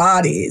with our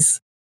bodies,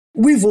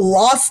 we've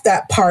lost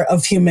that part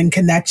of human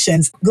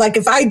connections. Like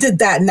if I did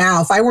that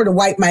now, if I were to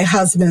wipe my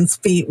husband's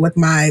feet with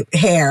my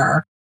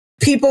hair,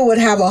 people would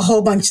have a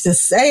whole bunch to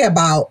say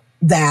about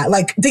that.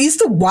 Like they used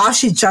to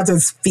wash each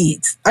other's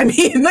feet. I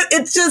mean,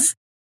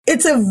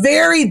 it's a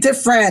very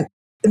different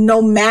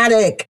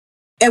nomadic,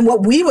 and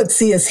what we would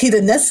see as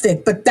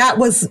hedonistic, but that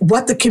was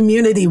what the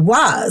community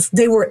was.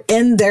 They were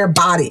in their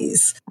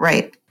bodies.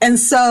 Right. And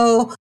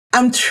so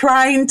I'm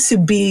trying to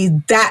be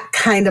that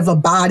kind of a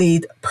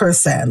bodied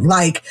person.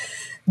 Like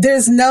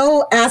there's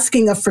no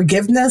asking of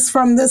forgiveness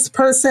from this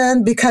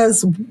person,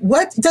 because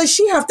what does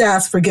she have to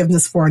ask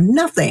forgiveness for?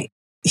 Nothing.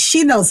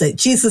 She knows it.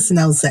 Jesus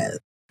knows it.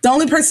 The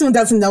only person who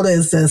doesn't know that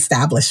is the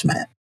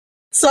establishment.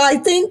 So I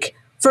think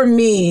for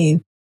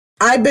me,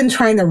 I've been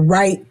trying to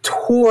write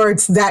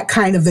towards that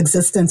kind of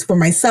existence for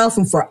myself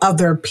and for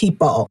other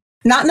people,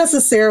 not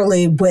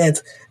necessarily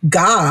with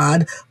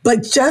God,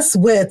 but just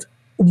with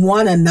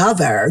one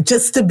another,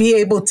 just to be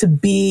able to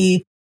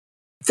be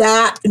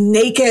that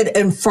naked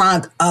in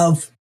front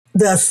of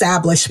the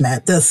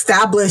establishment, the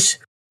established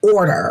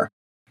order,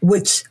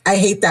 which I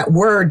hate that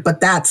word, but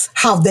that's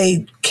how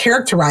they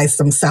characterize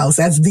themselves,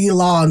 as the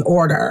law and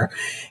order,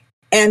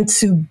 and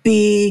to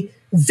be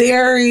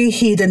very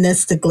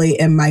hedonistically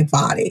in my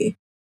body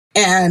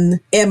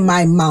and in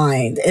my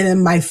mind and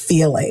in my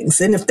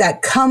feelings. And if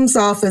that comes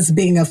off as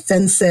being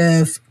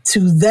offensive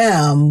to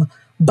them,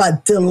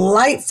 but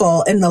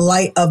delightful in the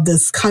light of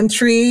this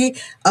country,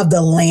 of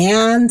the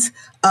land,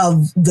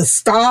 of the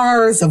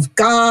stars, of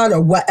God,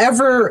 or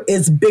whatever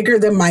is bigger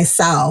than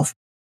myself,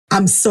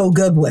 I'm so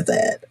good with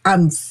it.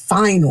 I'm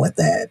fine with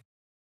it,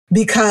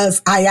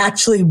 because I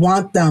actually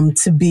want them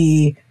to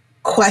be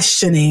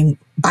questioning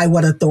by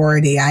what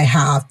authority I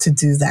have to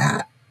do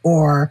that.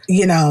 Or,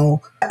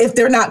 if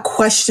they're not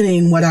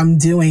questioning what I'm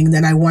doing,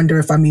 then I wonder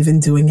if I'm even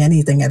doing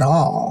anything at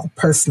all,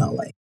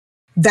 personally.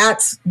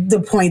 That's the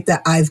point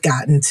that I've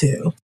gotten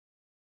to.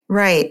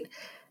 Right.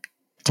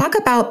 Talk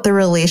about the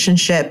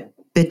relationship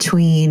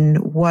between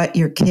what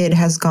your kid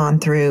has gone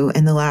through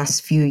in the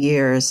last few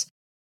years.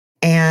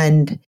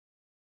 And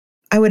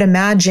I would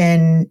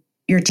imagine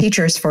you're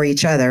teachers for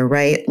each other,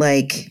 right?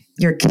 Like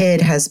your kid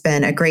has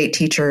been a great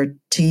teacher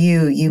to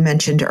you. You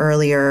mentioned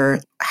earlier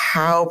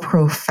how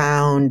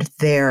profound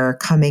their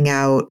coming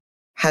out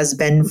has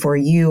been for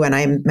you. And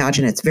I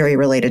imagine it's very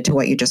related to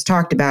what you just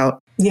talked about.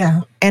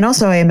 Yeah. And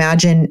also, I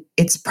imagine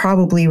it's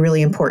probably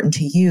really important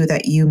to you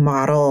that you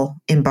model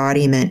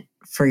embodiment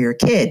for your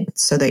kid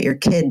so that your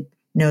kid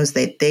knows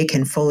that they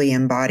can fully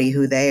embody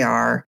who they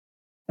are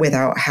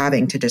without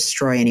having to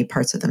destroy any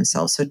parts of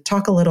themselves. So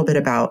talk a little bit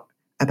about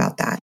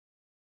that.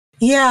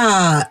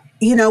 Yeah.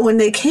 When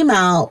they came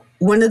out,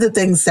 one of the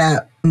things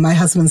that my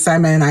husband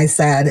Simon and I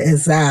said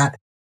is that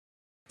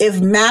if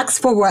Max,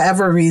 for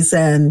whatever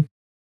reason,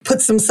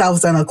 puts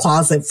themselves in a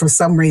closet for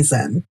some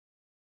reason,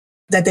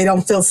 that they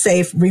don't feel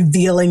safe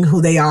revealing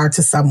who they are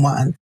to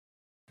someone,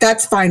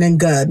 that's fine and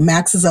good.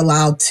 Max is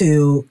allowed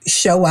to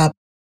show up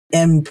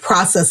and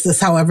process this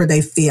however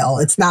they feel.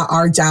 It's not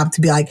our job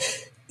to be like,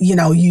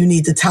 you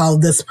need to tell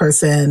this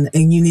person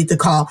and you need to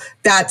call.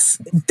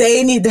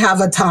 They need to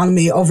have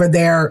autonomy over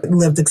their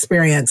lived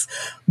experience.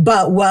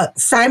 But what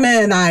Simon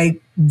and I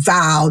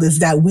vowed is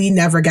that we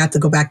never got to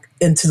go back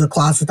into the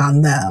closet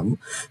on them.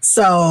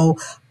 So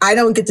I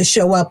don't get to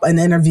show up in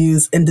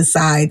interviews and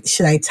decide,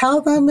 should I tell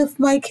them if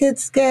my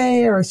kid's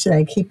gay or should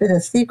I keep it a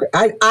secret?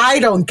 I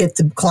don't get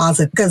to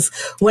closet, because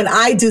when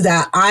I do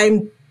that,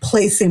 I'm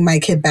placing my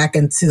kid back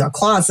into a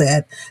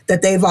closet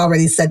that they've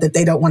already said that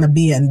they don't want to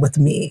be in with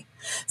me.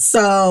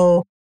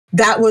 So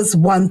that was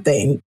one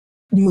thing.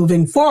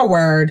 Moving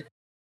forward,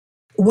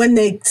 when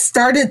they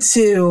started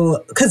to,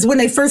 because when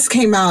they first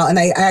came out, and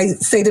I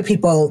say to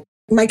people,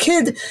 my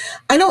kid,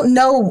 I don't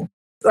know,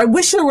 I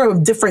wish there were a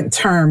different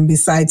term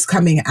besides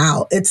coming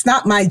out. It's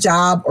not my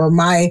job or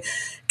my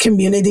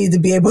community to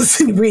be able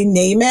to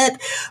rename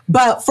it.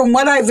 But from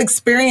what I've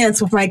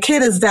experienced with my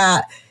kid is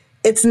that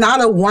it's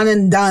not a one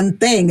and done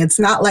thing. It's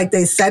not like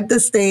they said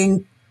this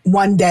thing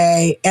one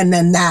day and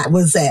then that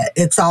was it.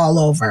 It's all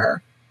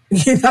over.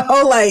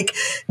 Like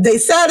they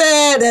said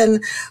it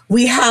and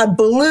we had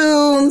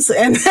balloons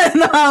and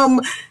then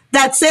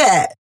that's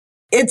it.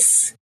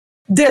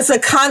 There's a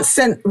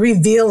constant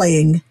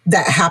revealing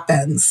that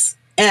happens.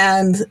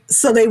 And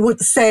so they would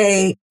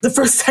say the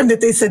first time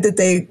that they said that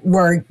they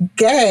were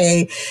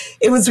gay,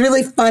 it was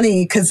really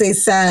funny because they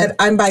said,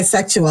 I'm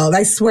bisexual. And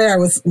I swear I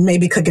was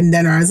maybe cooking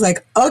dinner. I was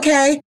like,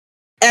 okay.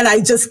 And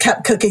I just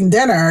kept cooking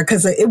dinner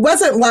because it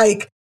wasn't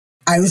like,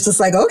 I was just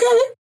like, okay,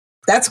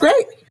 that's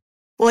great.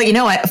 Well, you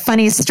know what?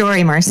 Funny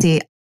story, Marcie.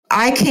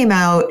 I came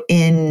out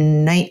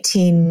in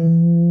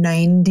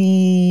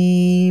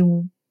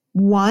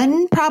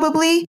 1991,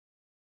 probably.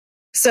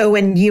 So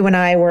when you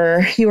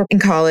were in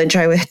college,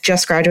 I was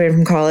just graduated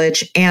from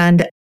college,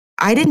 and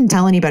I didn't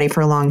tell anybody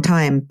for a long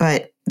time.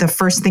 But the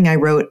first thing I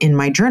wrote in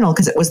my journal,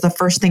 because it was the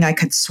first thing I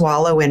could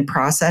swallow and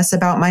process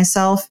about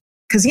myself,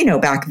 because,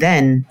 back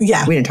then, we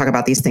didn't talk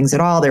about these things at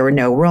all. There were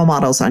no role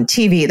models on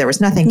TV. There was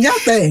nothing.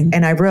 Nothing.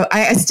 And I wrote,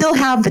 I still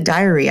have the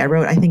diary. I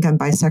wrote, I think I'm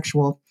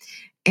bisexual.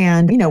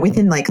 And,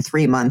 within like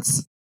 3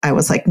 months, I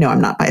was like, no,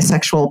 I'm not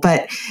bisexual.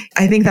 But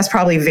I think that's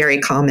probably very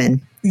common.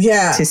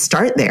 Yeah. To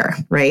start there,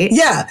 right?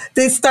 Yeah,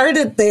 they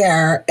started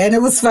there. And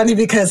it was funny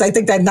because I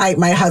think that night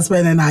my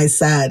husband and I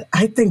said,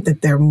 I don't think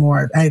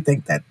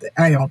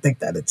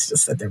that it's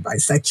just that they're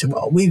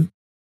bisexual.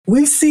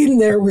 We've seen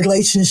their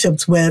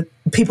relationships with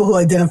people who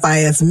identify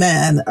as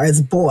men or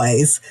as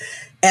boys,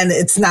 and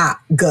it's not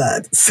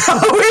good. So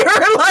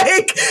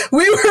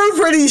we were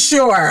pretty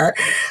sure.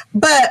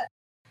 But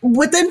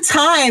within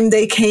time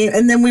they came,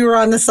 and then we were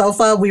on the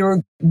sofa, we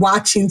were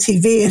watching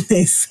TV, and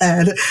they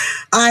said,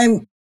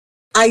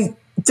 I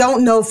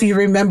don't know if you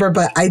remember,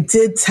 but I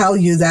did tell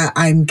you that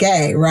I'm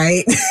gay,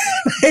 right?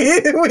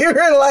 We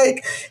were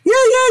like,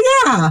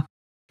 yeah.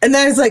 And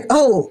then I was like,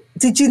 oh,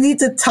 did you need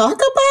to talk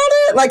about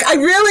it? Like, I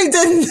really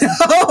didn't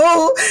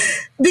know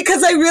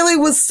because I really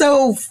was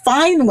so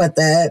fine with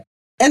it.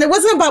 And it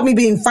wasn't about me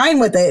being fine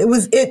with it.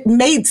 It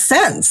made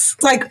sense.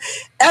 Like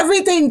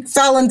everything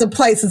fell into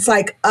place. It's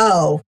like,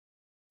 oh,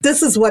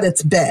 this is what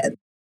it's been.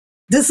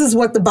 This is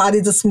what the body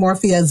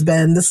dysmorphia has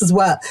been. This is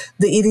what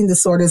the eating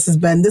disorders has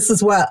been. This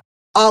is what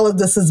all of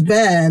this has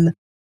been.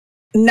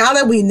 Now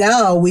that we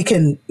know, we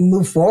can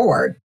move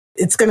forward.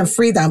 It's going to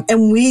free them.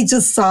 And we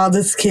just saw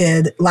this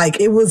kid, like,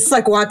 it was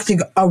like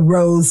watching a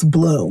rose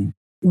bloom.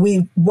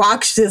 We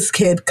watched this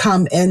kid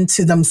come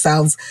into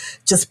themselves,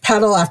 just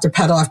pedal after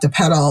pedal after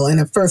pedal. And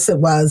at first it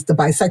was the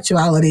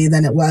bisexuality.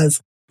 Then it was,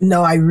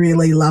 no, I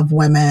really love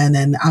women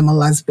and I'm a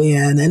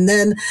lesbian. And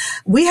then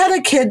we had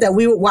a kid that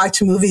we would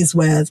watch movies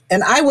with,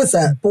 and I was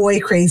a boy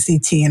crazy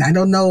teen. I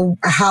don't know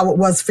how it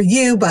was for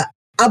you, but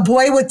a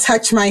boy would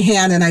touch my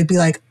hand and I'd be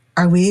like,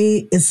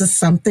 is this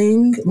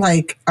something?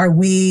 Like, are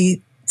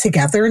we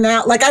together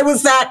now? Like I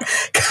was that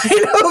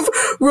kind of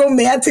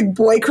romantic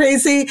boy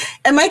crazy.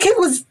 And my kid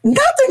was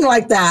nothing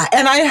like that.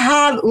 And I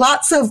had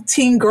lots of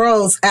teen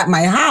girls at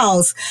my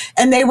house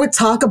and they would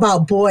talk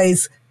about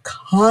boys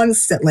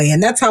constantly.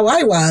 And that's how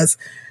I was.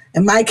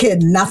 And my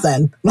kid,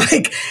 nothing.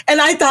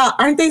 And I thought,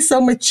 aren't they so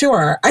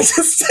mature? I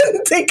just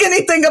didn't think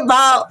anything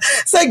about,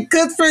 it's like,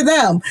 good for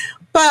them.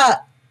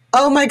 But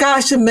oh my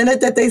gosh, the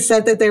minute that they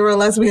said that they were a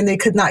lesbian, they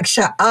could not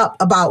shut up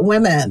about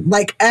women.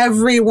 Like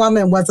every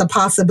woman was a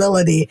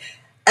possibility.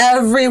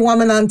 Every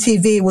woman on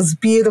TV was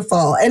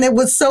beautiful. And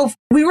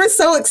we were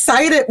so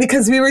excited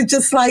because we were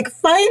just like,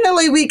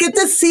 finally, we get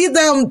to see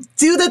them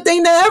do the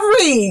thing that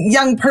every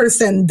young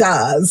person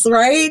does,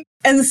 right?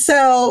 And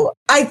so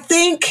I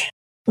think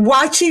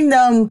watching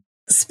them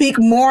speak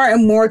more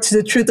and more to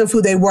the truth of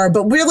who they were,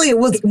 but really it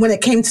was when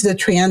it came to the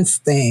trans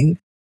thing,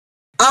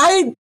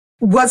 I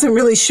wasn't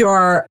really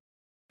sure.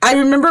 I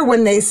remember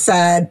when they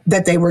said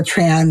that they were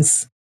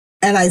trans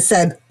and I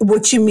said,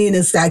 what you mean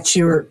is that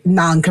you're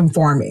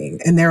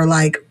non-conforming. And they're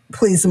like,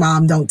 please,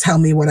 Mom, don't tell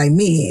me what I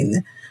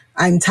mean.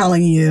 I'm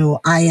telling you,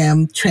 I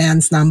am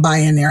trans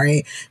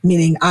non-binary,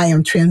 meaning I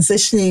am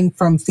transitioning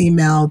from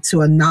female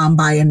to a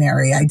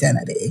non-binary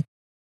identity.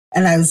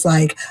 And I was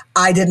like,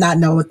 I did not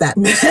know what that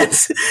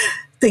meant.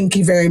 Thank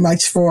you very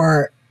much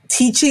for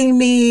teaching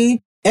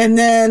me. And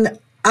then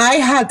I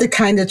had to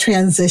kind of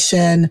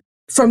transition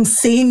from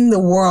seeing the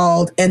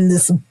world in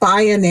this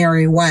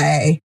binary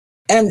way.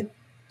 And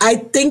I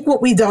think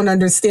what we don't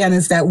understand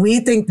is that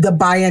we think the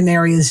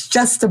binary is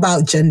just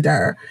about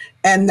gender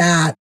and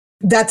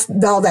that's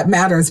all that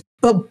matters.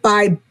 But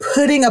by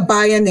putting a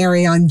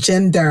binary on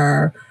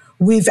gender,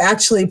 we've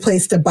actually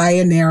placed a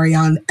binary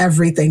on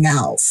everything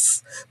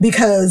else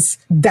because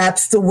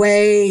that's the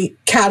way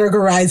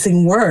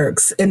categorizing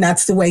works. And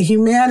that's the way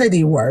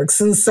humanity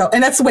works. And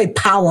that's the way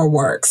power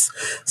works.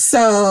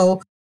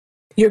 So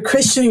you're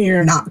Christian,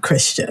 you're not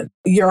Christian.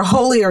 You're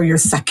holy or you're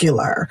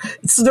secular.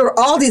 So there are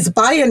all these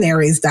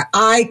binaries that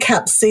I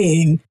kept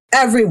seeing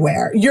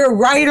everywhere. You're a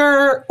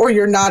writer or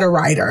you're not a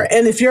writer.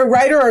 And if you're a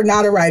writer or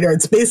not a writer,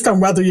 it's based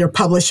on whether you're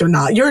published or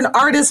not. You're an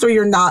artist or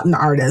you're not an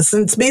artist.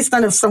 And it's based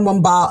on if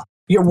someone bought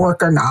your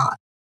work or not.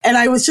 And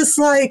I was just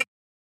like,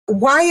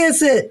 why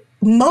is it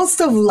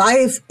most of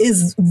life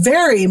is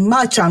very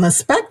much on a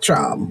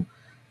spectrum?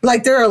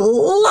 Like there are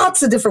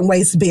lots of different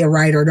ways to be a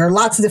writer. There are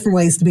lots of different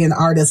ways to be an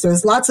artist.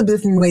 There's lots of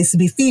different ways to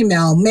be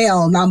female,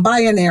 male,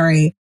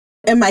 non-binary.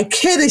 And my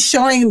kid is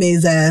showing me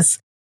this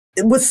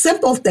with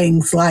simple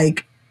things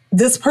like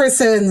this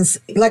person's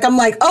like, I'm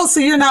like, oh, so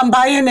you're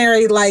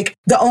non-binary. Like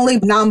the only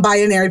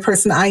non-binary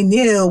person I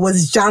knew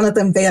was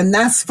Jonathan Van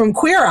Ness from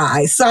Queer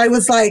Eye. So I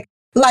was like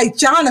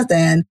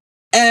Jonathan.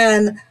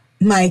 And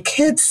my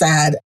kid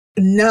said,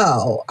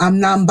 no, I'm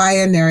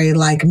non-binary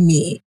like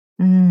me.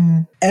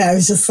 And I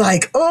was just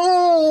like,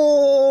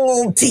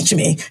 oh, teach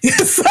me.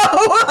 So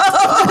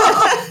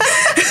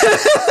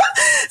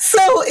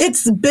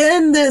it's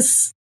been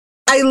this,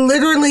 I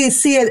literally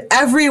see it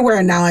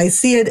everywhere now. I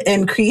see it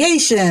in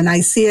creation.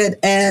 I see it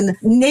in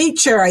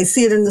nature. I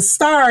see it in the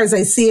stars.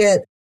 I see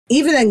it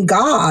even in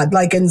God,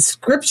 like in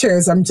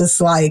scriptures. I'm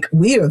just like,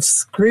 we have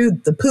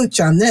screwed the pooch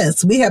on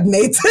this. We have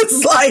made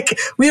this like,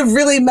 we have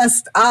really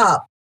messed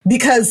up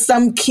because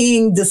some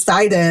king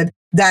decided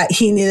that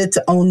he needed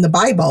to own the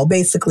Bible,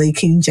 basically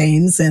King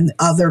James and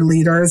other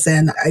leaders.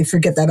 And I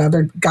forget that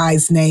other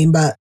guy's name,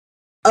 but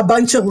a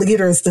bunch of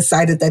leaders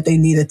decided that they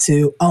needed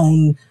to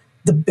own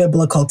the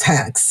biblical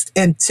text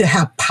and to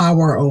have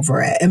power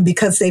over it. And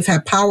because they've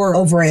had power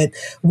over it,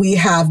 we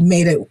have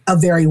made it a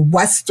very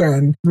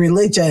Western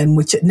religion,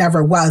 which it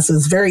never was. It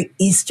was very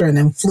Eastern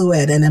and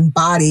fluid and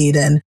embodied.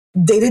 And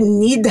they didn't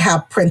need to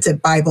have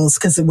printed Bibles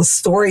because it was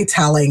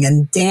storytelling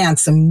and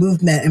dance and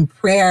movement and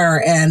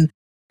prayer. And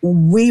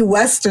we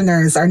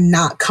Westerners are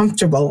not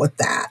comfortable with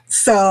that.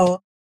 So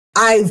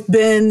I've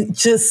been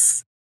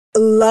just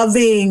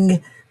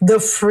loving the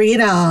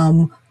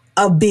freedom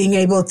of being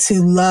able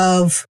to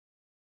love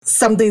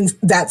something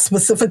that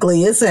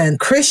specifically isn't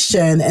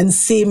Christian and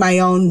see my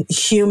own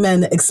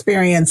human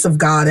experience of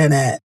God in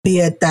it, be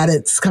it that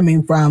it's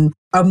coming from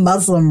a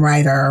Muslim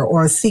writer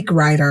or a Sikh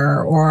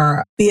writer,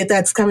 or be it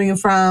that's coming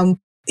from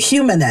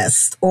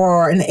humanist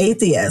or an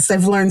atheist.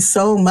 I've learned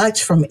so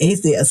much from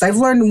atheists. I've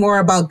learned more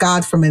about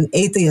God from an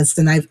atheist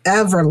than I've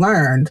ever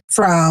learned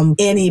from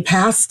any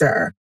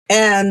pastor.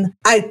 And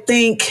I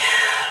think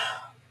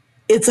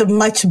it's a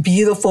much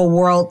beautiful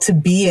world to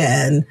be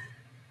in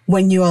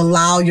when you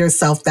allow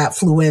yourself that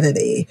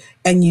fluidity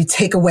and you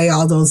take away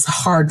all those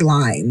hard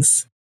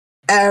lines.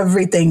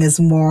 Everything is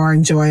more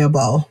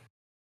enjoyable.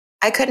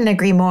 I couldn't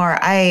agree more.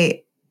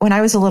 When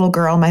I was a little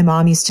girl, my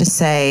mom used to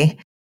say,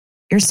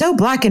 "You're so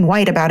black and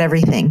white about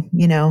everything.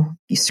 You know,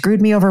 you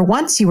screwed me over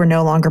once, you were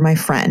no longer my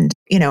friend."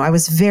 You know, it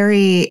was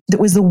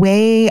the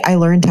way I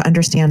learned to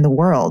understand the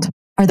world,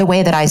 or the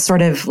way that I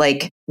sort of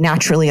like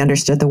naturally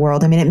understood the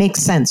world. I mean, it makes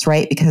sense,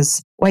 right?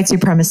 Because white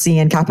supremacy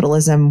and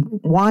capitalism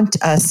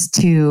want us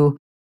to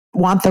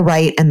want the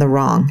right and the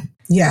wrong.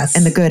 Yes.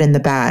 And the good and the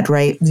bad,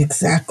 right?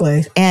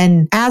 Exactly.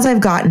 And as I've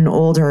gotten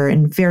older,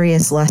 and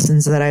various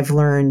lessons that I've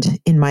learned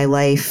in my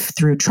life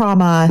through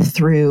trauma,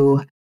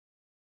 through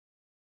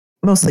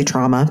mostly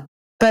trauma,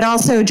 but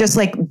also just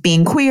like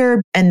being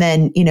queer and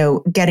then, you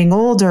know, getting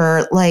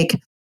older, like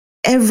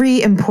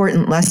every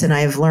important lesson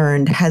I've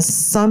learned has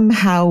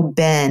somehow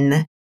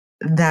been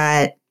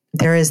that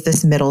there is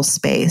this middle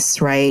space,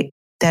 right?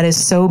 That is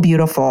so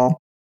beautiful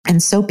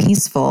and so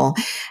peaceful.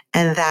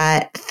 And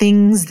that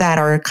things that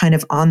are kind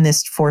of on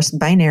this forced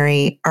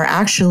binary are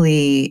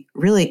actually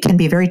really can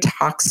be very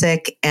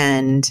toxic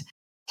and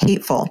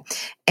hateful.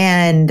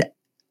 And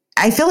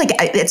I feel like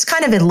it's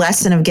kind of a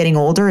lesson of getting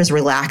older is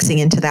relaxing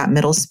into that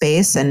middle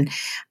space. And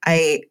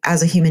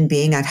as a human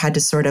being, I've had to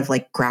sort of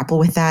like grapple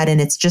with that. And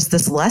it's just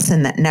this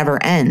lesson that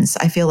never ends.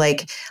 I feel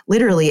like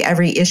literally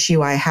every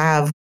issue I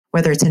have,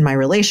 whether it's in my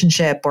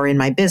relationship or in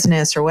my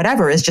business or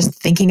whatever, is just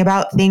thinking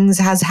about things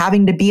as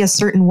having to be a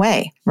certain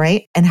way,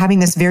 right? And having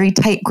this very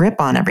tight grip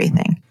on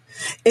everything.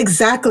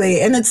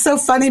 Exactly. And it's so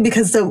funny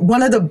because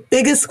one of the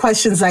biggest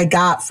questions I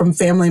got from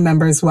family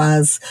members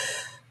was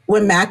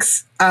when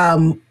Max,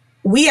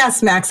 we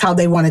asked Max how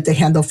they wanted to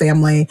handle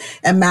family,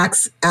 and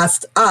Max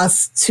asked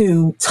us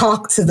to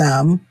talk to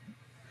them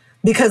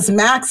because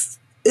Max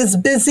is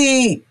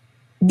busy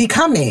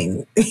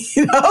becoming,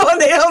 you know,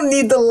 they don't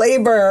need the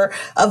labor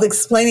of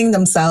explaining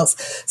themselves.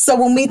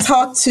 So when we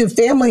talk to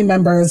family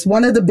members,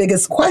 one of the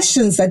biggest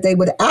questions that they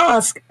would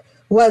ask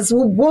was,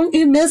 well, won't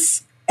you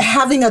miss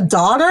having a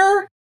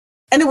daughter?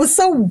 And it was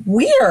so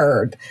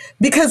weird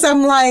because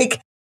I'm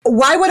like,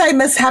 why would I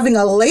miss having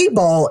a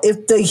label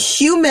if the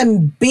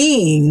human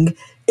being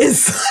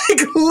is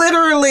like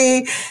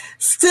literally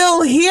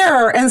still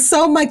here and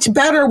so much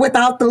better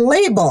without the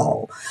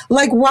label?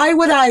 Like, why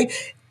would I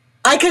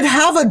could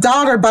have a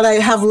daughter, but I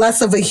have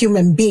less of a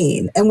human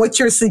being. And what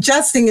you're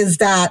suggesting is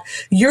that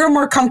you're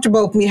more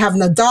comfortable with me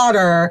having a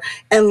daughter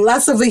and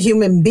less of a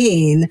human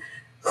being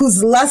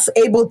who's less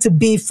able to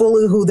be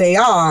fully who they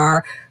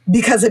are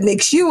because it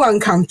makes you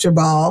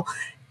uncomfortable.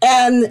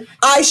 And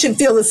I should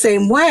feel the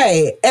same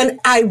way.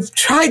 And I've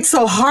tried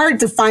so hard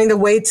to find a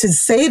way to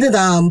say to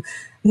them,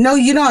 no,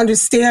 you don't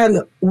understand.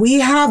 We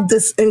have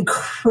this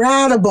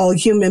incredible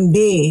human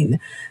being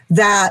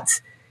that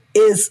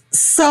is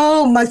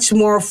so much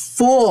more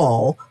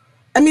full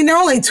I mean, they're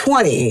only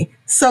 20.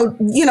 So,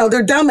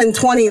 they're dumb in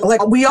 20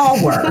 like we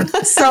all were.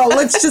 So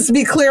let's just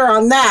be clear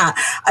on that.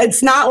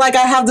 It's not like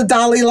I have the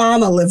Dalai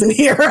Lama living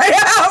here.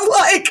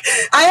 I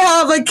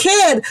have a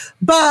kid,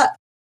 but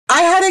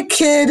I had a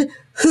kid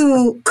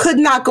who could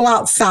not go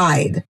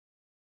outside.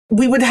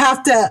 We would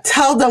have to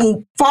tell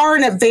them far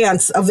in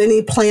advance of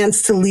any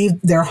plans to leave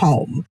their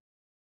home.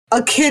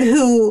 A kid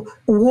who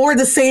wore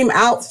the same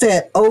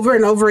outfit over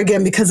and over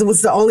again because it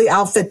was the only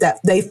outfit that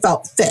they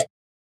felt fit.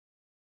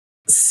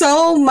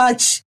 So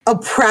much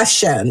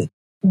oppression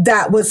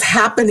that was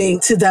happening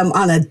to them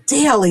on a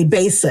daily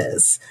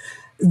basis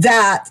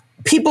that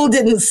people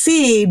didn't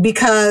see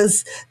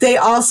because they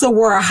also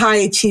were a high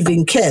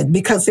achieving kid,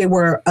 because they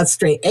were a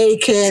straight A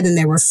kid and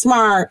they were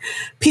smart.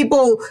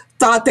 People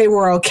thought they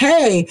were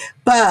okay,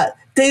 but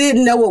they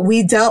didn't know what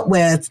we dealt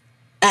with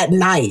at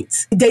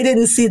night. They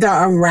didn't see the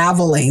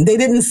unraveling. They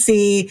didn't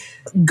see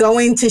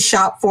going to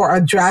shop for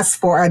a dress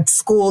for a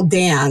school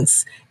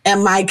dance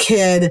and my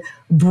kid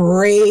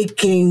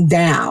breaking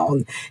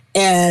down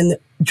in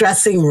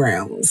dressing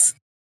rooms.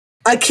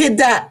 A kid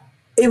that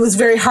it was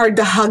very hard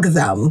to hug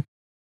them.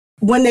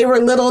 When they were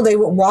little, they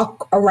would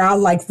walk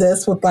around like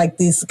this with like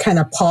these kind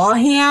of paw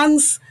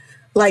hands,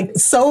 like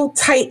so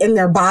tight in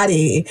their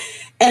body.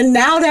 And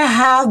now to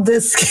have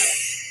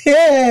this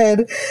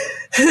kid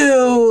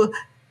who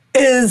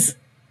is,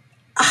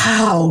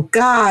 oh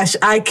gosh,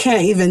 I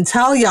can't even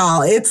tell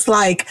y'all. It's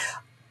like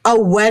a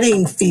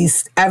wedding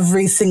feast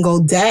every single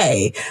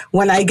day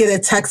when I get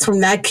a text from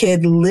that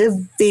kid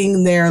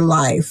living their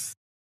life.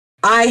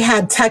 I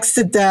had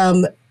texted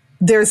them.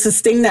 There's this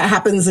thing that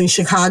happens in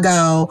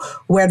Chicago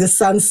where the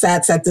sun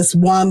sets at this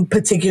one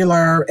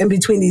particular, in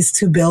between these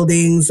two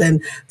buildings,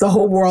 and the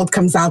whole world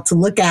comes out to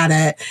look at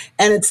it.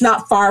 And it's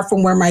not far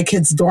from where my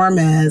kid's dorm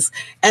is.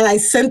 And I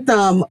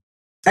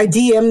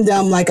DM'd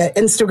them like an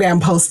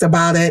Instagram post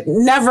about it.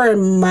 Never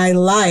in my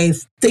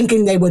life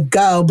thinking they would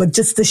go, but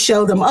just to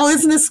show them, oh,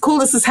 isn't this cool?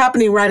 This is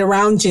happening right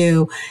around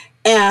you.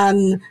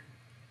 And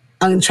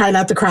I'm going to try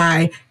not to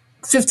cry.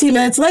 15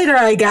 minutes later,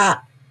 I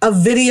got a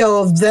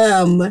video of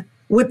them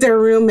with their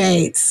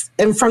roommates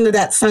in front of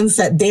that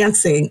sunset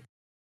dancing.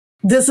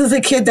 This is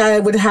a kid that I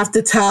would have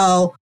to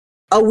tell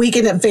a week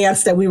in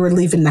advance that we were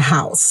leaving the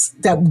house,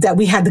 that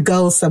we had to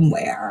go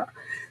somewhere.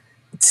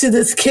 To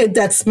this kid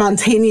that's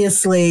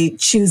spontaneously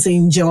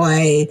choosing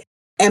joy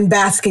and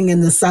basking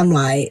in the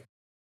sunlight.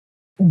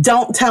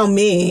 Don't tell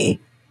me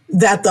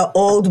that the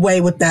old way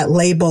with that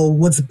label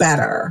was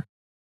better.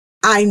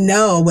 I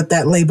know what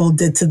that label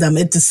did to them.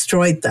 It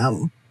destroyed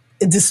them.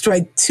 It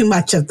destroyed too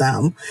much of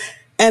them.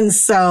 And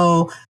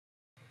so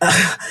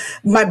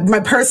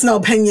my personal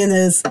opinion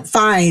is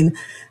fine.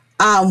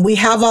 We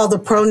have all the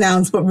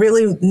pronouns, but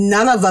really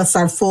none of us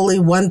are fully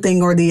one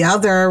thing or the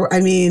other.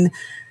 I mean,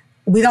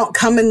 we don't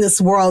come in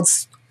this world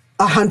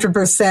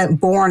 100%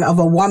 born of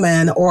a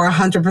woman or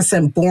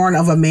 100% born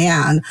of a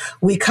man.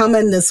 We come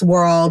in this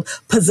world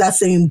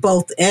possessing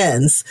both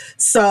ends.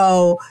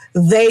 So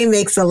they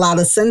makes a lot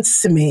of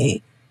sense to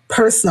me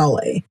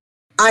personally.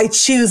 I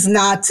choose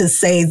not to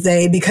say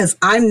they because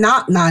I'm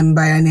not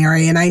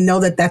non-binary and I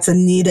know that that's a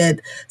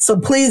needed. So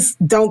please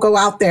don't go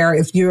out there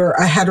if you're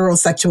a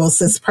heterosexual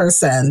cis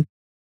person.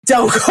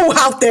 Don't go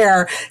out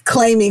there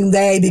claiming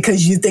they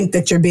because you think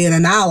that you're being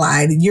an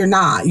ally. You're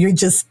not.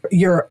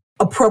 You're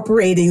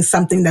appropriating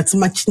something that's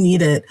much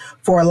needed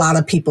for a lot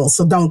of people.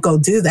 So don't go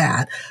do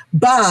that.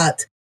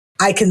 But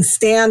I can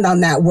stand on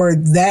that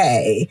word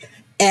they,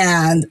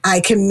 and I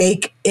can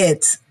make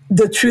it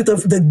the truth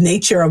of the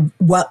nature of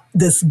what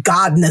this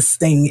godness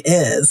thing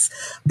is,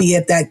 be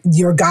it that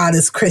your God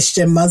is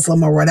Christian,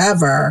 Muslim, or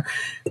whatever.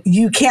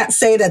 You can't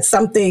say that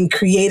something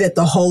created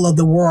the whole of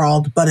the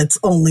world, but it's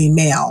only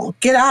male.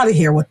 Get out of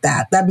here with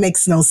that. That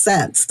makes no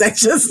sense.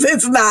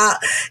 It's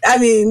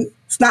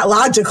not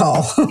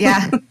logical.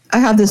 Yeah. I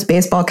have this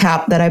baseball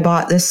cap that I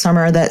bought this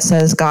summer that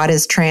says God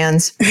is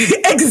trans.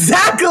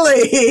 Exactly.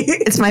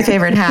 It's my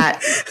favorite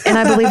hat. And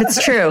I believe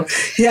it's true.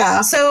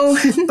 Yeah. So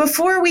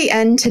before we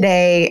end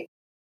today,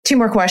 2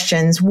 more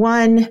questions.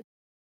 One,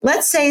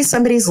 let's say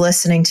somebody's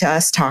listening to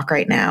us talk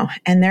right now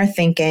and they're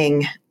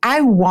thinking,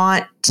 I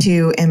want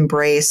to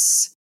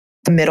embrace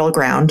the middle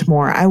ground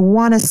more. I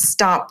want to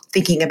stop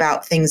thinking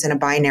about things in a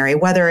binary,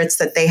 whether it's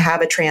that they have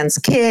a trans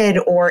kid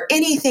or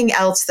anything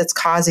else that's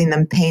causing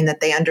them pain that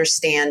they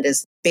understand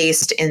is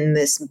based in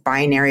this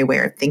binary way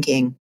of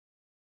thinking.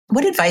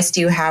 What advice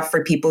do you have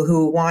for people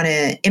who want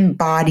to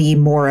embody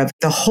more of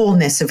the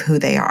wholeness of who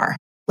they are?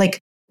 Like,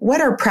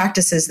 what are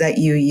practices that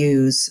you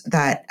use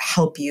that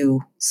help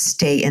you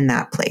stay in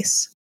that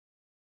place?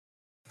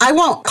 I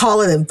won't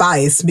call it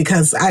advice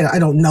because I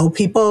don't know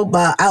people,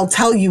 but I'll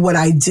tell you what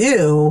I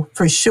do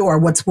for sure,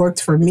 what's worked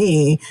for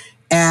me.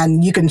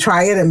 And you can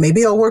try it and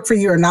maybe it'll work for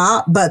you or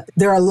not. But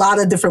there are a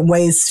lot of different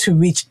ways to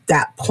reach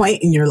that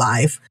point in your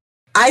life.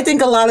 I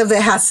think a lot of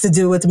it has to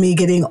do with me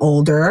getting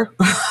older.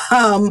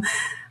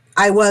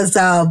 I was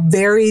a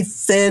very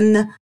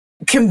thin,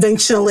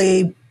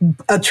 conventionally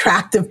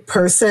attractive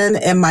person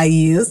in my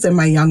youth, in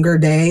my younger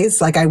days.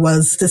 Like I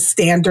was the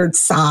standard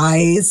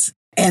size.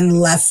 and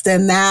less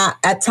than that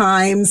at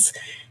times.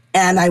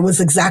 And I was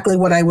exactly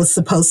what I was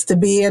supposed to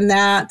be in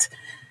that.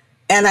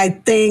 And I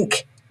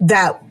think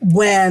that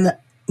when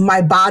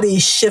my body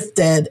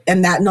shifted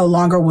and that no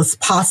longer was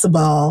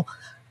possible,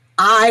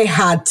 I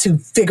had to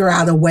figure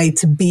out a way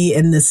to be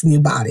in this new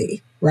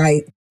body,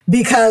 right?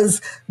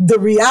 Because the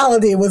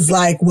reality was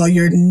like, well,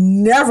 you're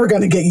never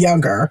going to get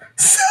younger.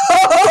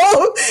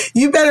 So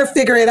you better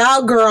figure it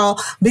out,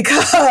 girl,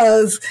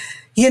 because,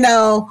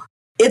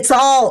 it's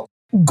all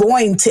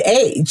going to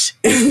age.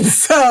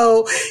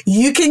 So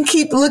you can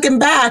keep looking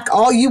back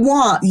all you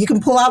want. You can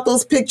pull out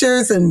those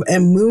pictures and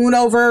moon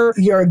over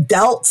your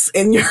delts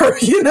and your,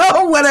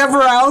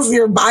 whatever else,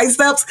 your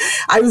biceps.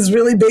 I was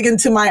really big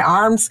into my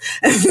arms.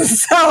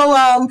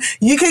 So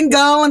you can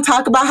go and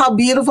talk about how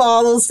beautiful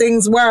all those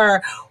things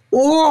were.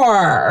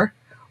 Or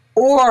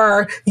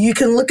you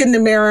can look in the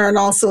mirror and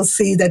also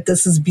see that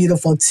this is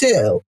beautiful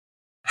too.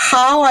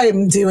 How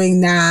I'm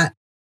doing that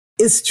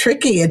is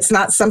tricky. It's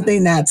not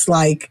something that's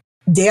like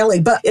daily,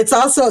 but it's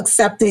also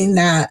accepting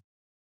that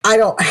I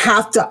don't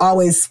have to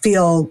always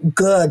feel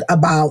good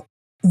about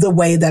the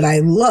way that I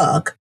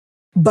look,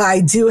 but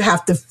I do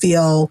have to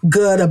feel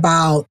good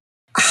about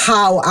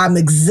how I'm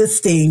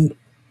existing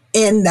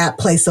in that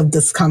place of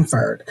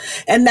discomfort.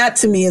 And that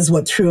to me is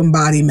what true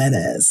embodiment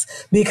is,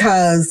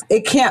 because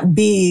it can't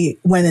be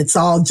when it's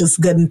all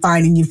just good and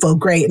fine and you feel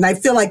great. And I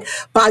feel like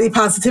body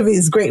positivity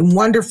is great and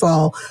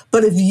wonderful,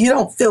 but if you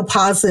don't feel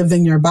positive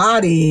in your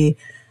body,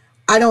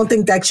 I don't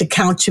think that should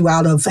count you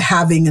out of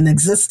having an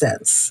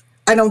existence.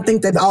 I don't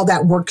think that all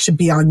that work should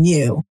be on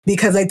you,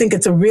 because I think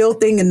it's a real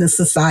thing in this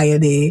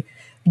society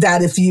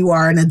that if you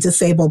are in a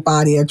disabled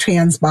body, a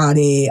trans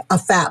body, a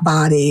fat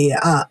body,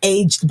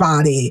 aged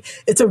body,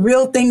 it's a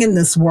real thing in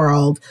this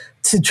world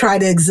to try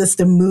to exist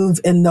and move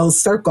in those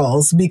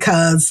circles,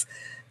 because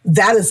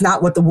that is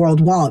not what the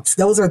world wants.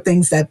 Those are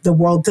things that the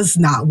world does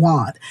not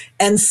want.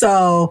 And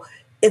so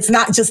it's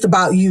not just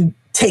about you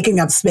taking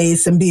up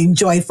space and being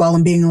joyful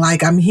and being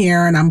like, I'm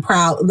here and I'm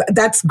proud.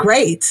 That's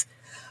great.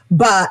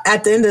 But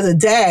at the end of the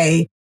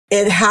day,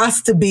 it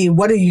has to be,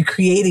 what are you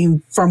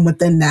creating from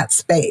within that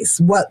space?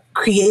 What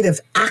creative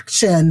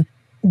action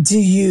do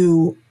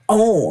you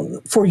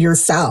own for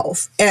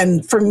yourself?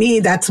 And for me,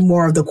 that's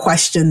more of the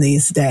question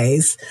these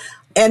days.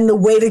 And the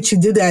way that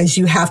you do that is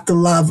you have to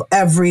love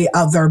every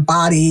other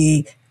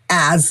body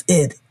as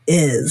it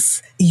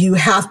is. You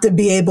have to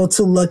be able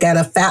to look at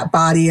a fat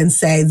body and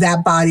say,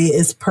 that body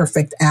is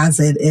perfect as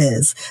it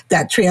is.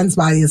 That trans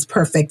body is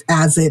perfect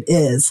as it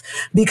is.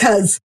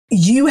 Because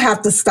you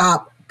have to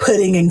stop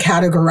putting and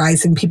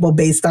categorizing people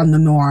based on the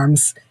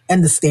norms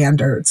and the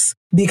standards,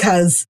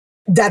 because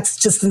that's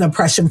just an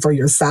oppression for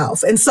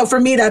yourself. And so for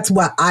me, that's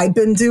what I've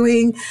been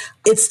doing.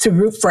 It's to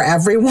root for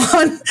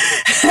everyone.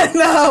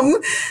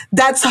 And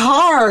that's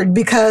hard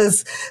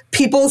because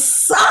people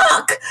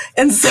suck.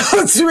 And so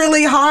it's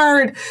really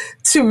hard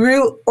to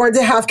root or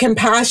to have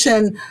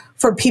compassion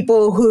for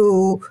people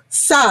who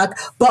suck,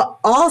 but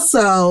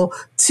also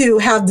to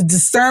have the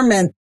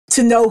discernment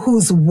to know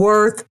who's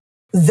worth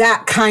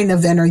that kind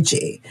of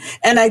energy.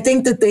 And I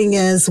think the thing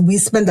is, we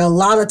spend a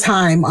lot of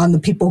time on the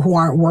people who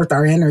aren't worth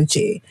our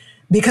energy,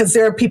 because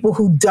there are people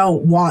who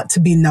don't want to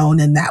be known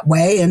in that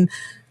way. And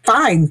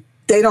fine,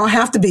 they don't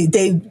have to be.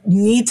 They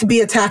need to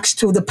be attached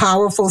to the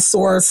powerful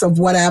source of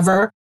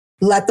whatever.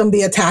 Let them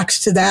be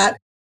attached to that.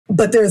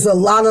 But there's a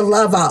lot of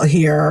love out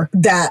here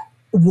that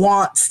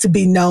wants to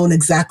be known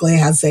exactly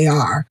as they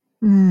are.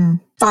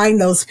 Find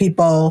those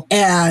people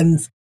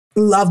and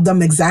love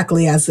them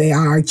exactly as they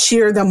are.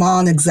 Cheer them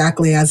on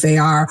exactly as they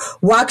are.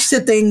 Watch the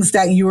things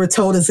that you were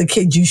told as a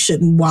kid you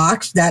shouldn't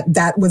watch.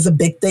 That was a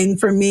big thing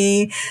for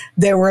me.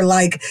 They were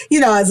like,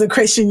 as a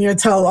Christian, you're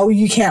told, oh,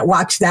 you can't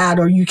watch that,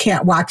 or you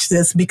can't watch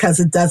this because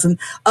it doesn't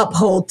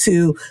uphold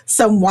to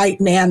some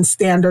white man's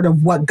standard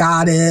of what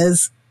God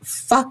is.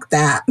 Fuck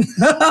that.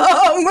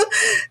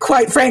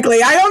 Quite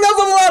frankly, I don't know if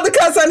I'm allowed to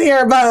cuss on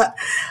here, but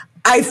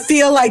I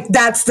feel like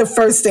that's the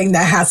first thing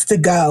that has to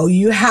go.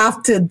 You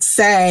have to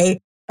say,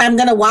 I'm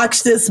going to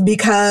watch this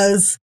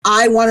because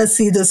I want to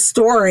see the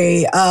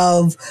story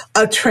of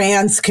a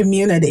trans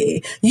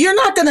community. You're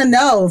not going to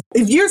know.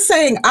 If you're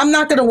saying, I'm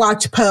not going to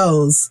watch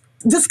Pose,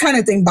 this kind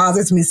of thing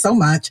bothers me so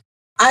much.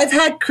 I've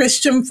had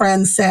Christian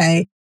friends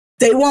say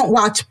they won't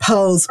watch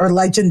Pose or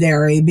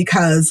Legendary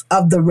because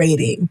of the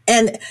rating.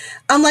 And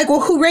I'm like, well,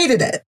 who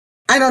rated it?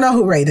 I don't know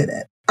who rated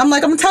it. I'm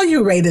like, I'm going to tell you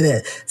who rated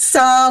it.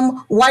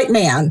 Some white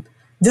man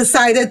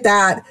decided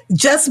that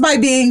just by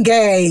being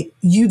gay,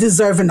 you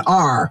deserve an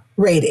R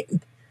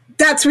rating.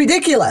 That's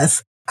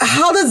ridiculous.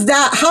 How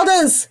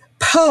does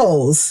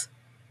Pose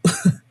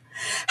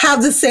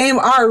have the same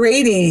R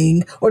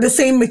rating or the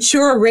same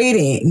mature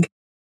rating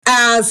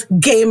as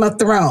Game of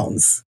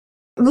Thrones?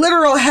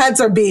 Literal heads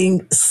are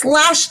being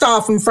slashed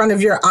off in front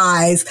of your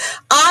eyes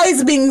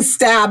being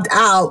stabbed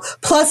out,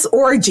 plus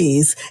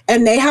orgies,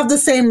 and they have the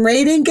same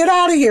rating. Get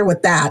out of here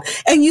with that.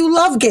 And you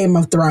love Game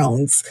of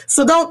Thrones.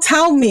 So don't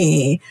tell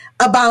me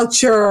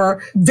about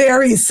your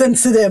very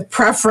sensitive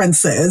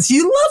preferences.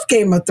 You love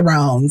Game of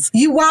Thrones.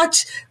 You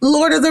watch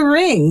Lord of the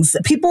Rings.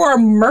 People are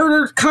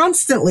murdered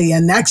constantly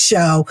in that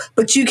show,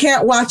 but you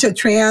can't watch a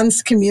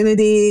trans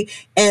community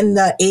in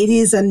the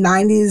 80s and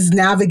 90s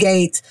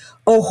navigate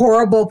a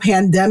horrible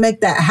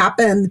pandemic that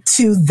happened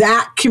to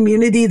that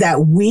community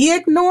that we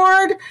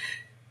ignored.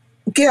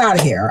 Get out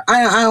of here.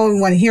 I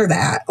don't want to hear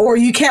that. Or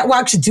you can't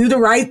watch Do the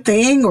Right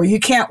Thing, or you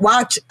can't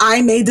watch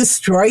I May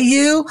Destroy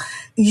You.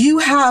 You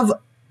have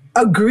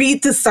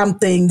agreed to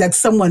something that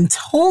someone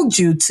told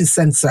you to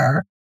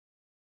censor.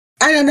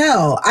 I don't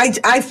know.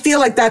 I feel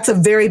like that's a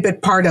very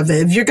big part of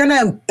it. If you're going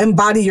to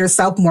embody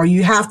yourself more,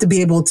 you have to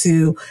be able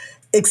to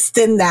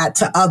extend that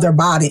to other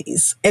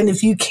bodies. And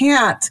if you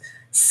can't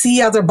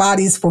see other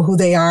bodies for who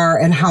they are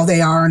and how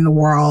they are in the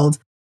world,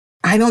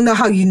 I don't know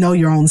how you know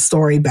your own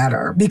story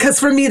better. Because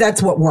for me,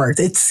 that's what worked.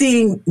 It's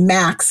seeing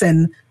Max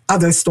and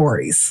other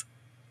stories.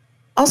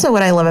 Also,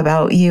 what I love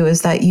about you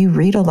is that you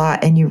read a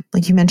lot, and you,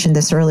 like you mentioned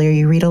this earlier,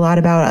 you read a lot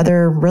about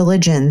other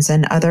religions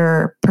and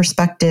other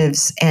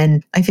perspectives.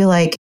 And I feel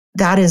like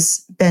that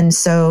has been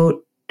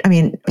so, I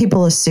mean,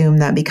 people assume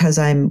that because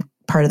I'm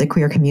part of the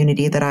queer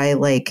community that I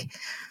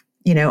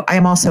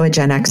I'm also a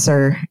Gen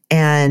Xer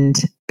and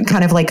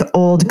kind of like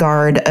old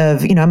guard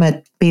of,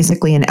 I'm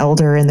basically an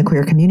elder in the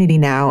queer community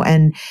now.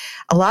 And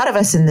a lot of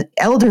us in the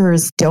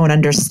elders don't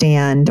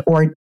understand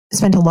or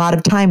spent a lot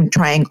of time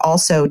trying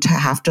also to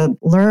have to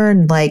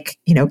learn,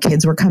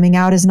 kids were coming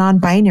out as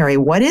non-binary.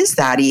 What is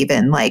that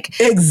even?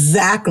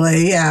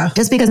 Exactly. Yeah.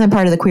 Just because I'm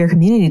part of the queer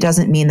community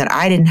doesn't mean that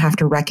I didn't have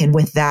to reckon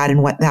with that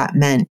and what that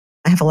meant.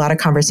 I have a lot of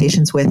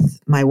conversations with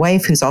my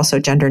wife, who's also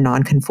gender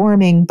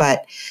non-conforming,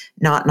 but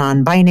not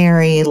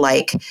non-binary.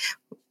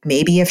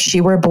 Maybe if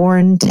she were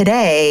born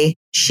today,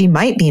 she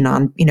might be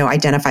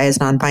identify as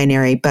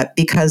non-binary, but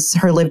because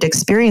her lived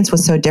experience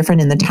was so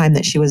different in the time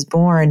that she was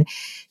born,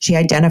 she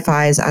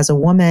identifies as a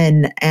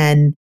woman.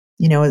 And,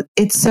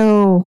 it's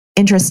so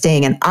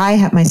interesting. And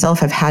I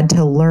myself have had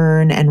to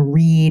learn and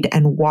read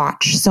and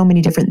watch so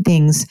many different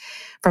things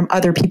from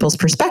other people's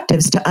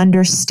perspectives to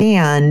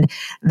understand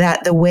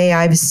that the way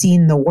I've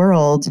seen the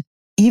world,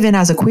 even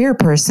as a queer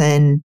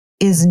person,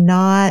 is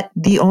not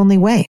the only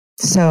way.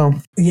 So,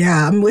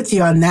 yeah, I'm with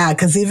you on that.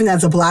 Because even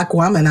as a Black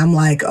woman, I'm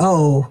like,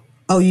 oh,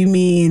 you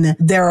mean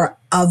there are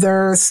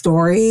other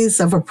stories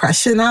of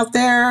oppression out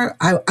there?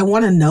 I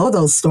want to know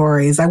those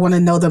stories. I want to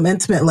know them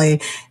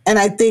intimately. And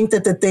I think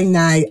that the thing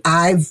that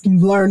I've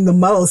learned the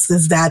most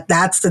is that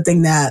that's the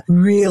thing that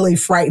really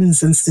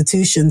frightens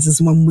institutions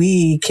is when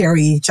we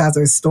carry each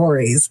other's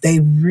stories.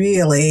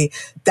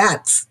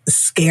 That's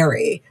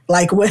scary.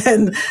 Like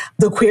when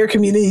the queer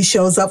community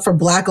shows up for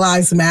Black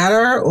Lives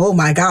Matter, oh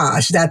my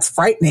gosh, that's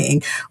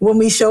frightening. When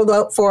we showed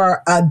up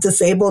for a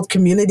disabled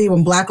community,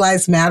 when Black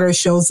Lives Matter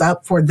shows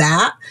up for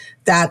that,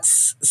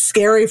 that's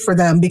scary for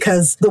them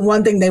because the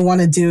one thing they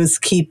want to do is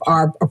keep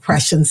our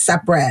oppression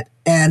separate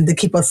and to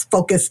keep us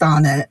focused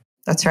on it.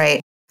 That's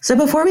right. So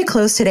before we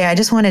close today, I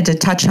just wanted to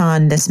touch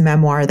on this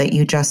memoir that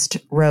you just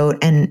wrote,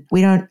 and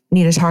we don't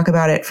need to talk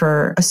about it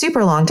for a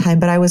super long time,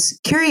 but I was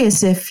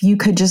curious if you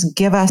could just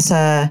give us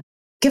a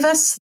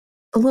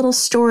little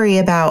story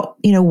about,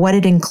 what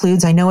it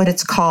includes. I know what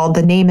it's called.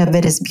 The name of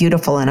it is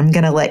beautiful, and I'm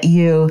going to let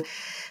you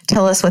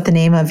tell us what the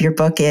name of your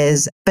book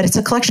is, but it's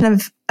a collection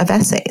of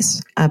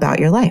essays about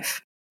your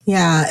life.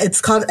 Yeah,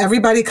 it's called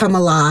Everybody Come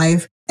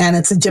Alive, and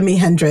it's a Jimi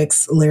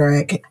Hendrix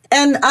lyric.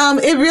 And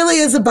it really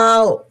is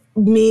about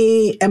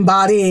me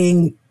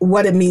embodying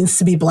what it means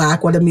to be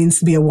Black, what it means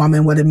to be a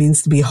woman, what it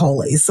means to be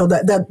holy. So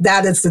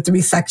that is the 3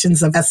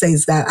 sections of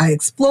essays that I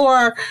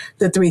explore,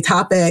 the 3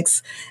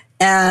 topics.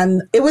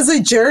 And it was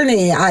a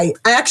journey. I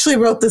actually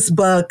wrote this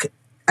book.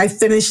 I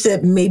finished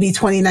it maybe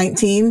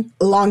 2019,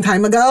 a long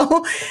time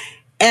ago.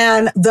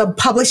 And the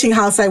publishing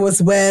house I was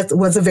with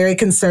was a very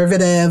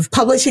conservative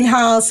publishing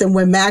house. And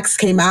when Max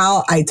came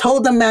out, I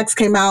told them Max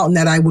came out and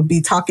that I would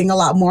be talking a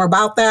lot more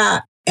about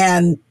that.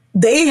 And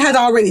they had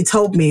already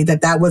told me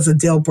that that was a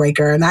deal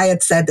breaker. And I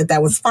had said that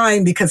that was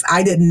fine because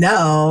I didn't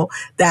know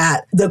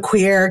that the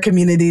queer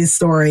community's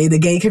story, the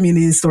gay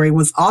community's story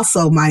was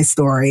also my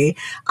story.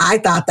 I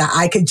thought that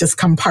I could just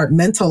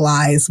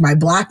compartmentalize my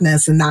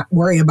Blackness and not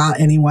worry about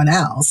anyone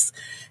else.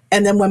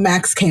 And then when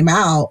Max came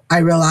out, I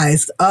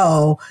realized,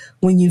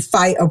 when you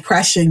fight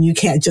oppression, you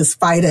can't just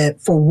fight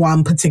it for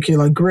one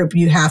particular group.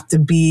 You have to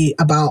be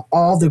about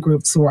all the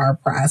groups who are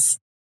oppressed.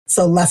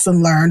 So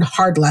lesson learned,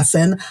 hard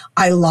lesson.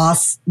 I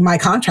lost my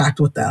contract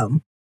with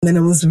them. And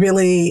it was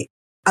really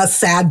a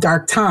sad,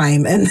 dark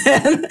time. And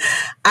then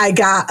I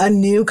got a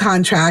new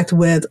contract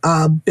with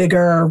a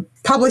bigger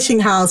publishing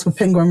house, with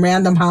Penguin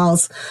Random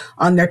House,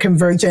 on their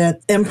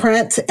Convergent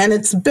imprint. And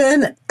it's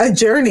been a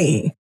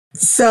journey.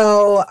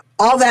 So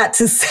all that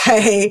to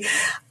say,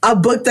 a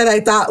book that I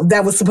thought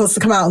that was supposed to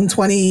come out in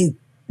 2020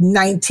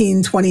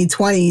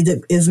 2020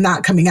 that is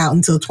not coming out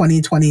until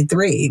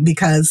 2023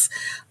 because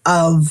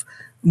of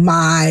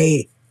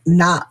my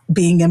not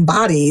being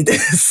embodied.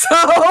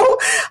 So,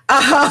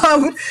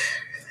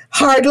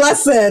 hard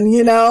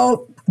lesson,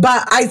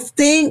 but I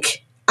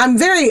think I'm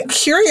very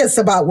curious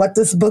about what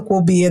this book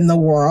will be in the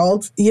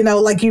world.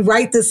 Like you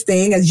write this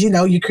thing, as you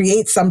know, you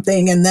create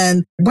something. And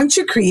then once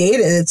you create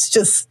it,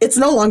 it's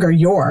no longer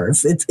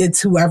yours. It's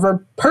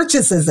whoever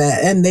purchases it,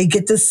 and they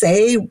get to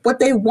say what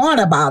they want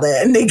about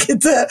it. And they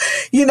get to,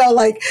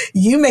 like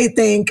you may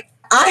think,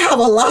 I have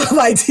a lot of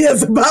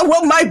ideas about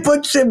what my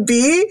book should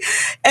be,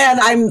 and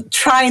I'm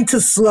trying to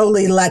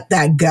slowly let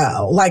that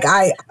go. Like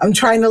I'm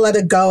trying to let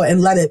it go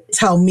and let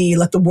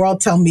the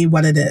world tell me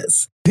what it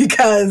is.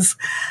 Because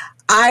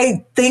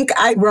I think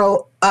I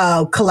wrote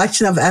a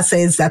collection of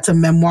essays that's a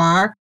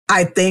memoir.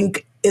 I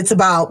think it's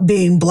about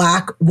being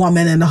Black,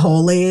 woman, and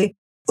holy.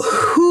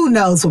 Who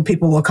knows what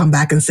people will come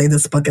back and say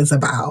this book is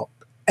about.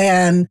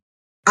 And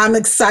I'm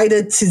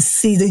excited to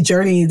see the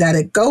journey that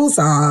it goes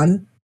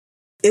on.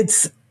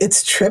 It's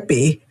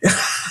trippy.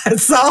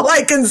 That's all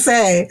I can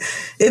say.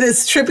 It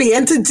is trippy.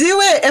 And to do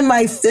it in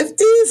my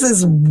 50s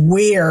is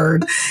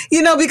weird,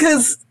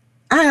 because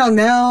I don't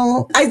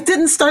know. I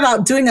didn't start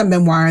out doing a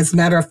memoir, as a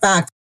matter of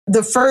fact.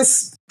 The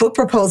first book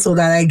proposal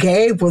that I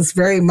gave was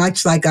very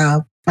much like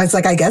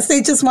I guess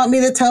they just want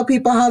me to tell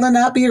people how to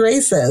not be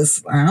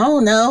racist. I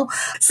don't know.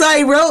 So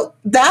I wrote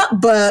that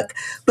book,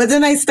 but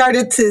then I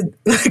started to,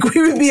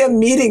 we would be at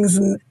meetings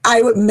and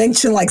I would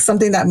mention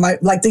something that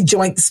like the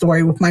joint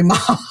story with my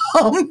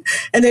mom.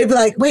 And they'd be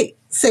like, wait,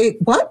 say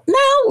what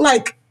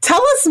now?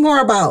 Tell us more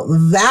about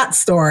that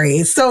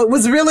story. So it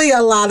was really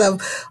a lot of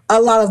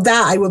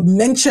that. I would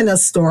mention a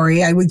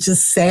story. I would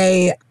just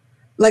say,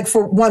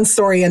 for one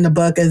story in the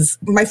book is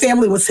my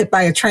family was hit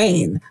by a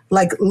train,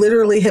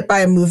 literally hit by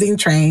a moving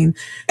train,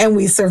 and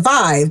we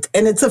survived.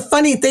 And it's a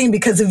funny thing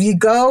because if you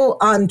go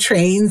on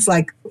trains,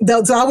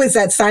 there's always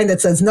that sign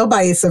that says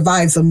nobody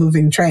survives a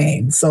moving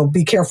train. So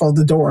be careful of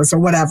the doors or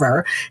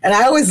whatever. And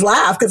I always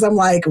laugh because I'm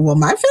like, well,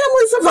 my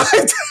family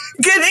survived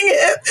getting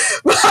hit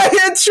by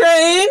a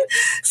train.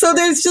 So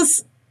there's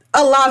just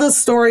a lot of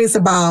stories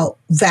about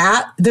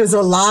that. There's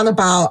a lot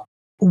about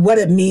what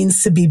it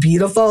means to be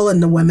beautiful in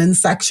the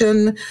women's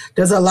section.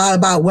 There's a lot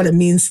about what it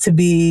means to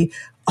be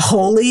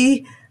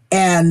holy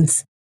and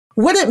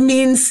what it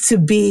means to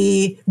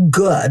be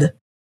good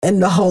in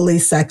the holy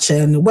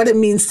section, what it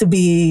means to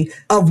be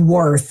of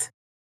worth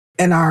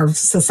in our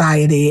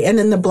society.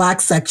 And in the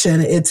Black section,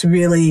 it's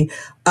really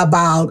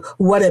about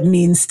what it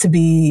means to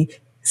be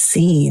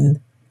seen,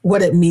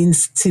 what it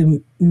means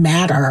to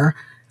matter,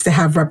 to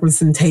have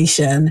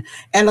representation.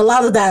 And a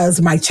lot of that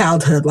is my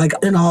childhood,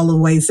 in all the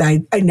ways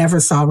I never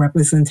saw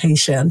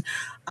representation.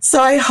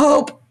 So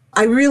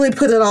I really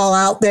put it all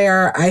out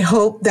there. I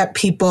hope that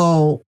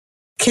people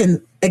can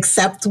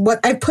accept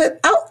what I put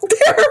out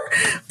there,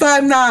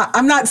 but I'm not.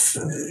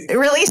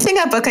 Releasing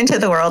a book into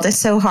the world is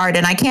so hard.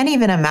 And I can't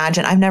even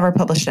imagine. I've never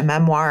published a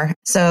memoir.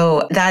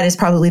 So that is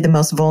probably the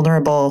most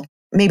vulnerable,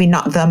 maybe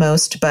not the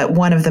most, but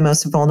one of the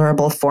most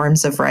vulnerable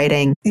forms of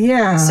writing.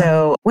 Yeah.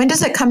 So when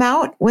does it come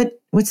out?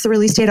 What's the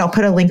release date? I'll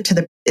put a link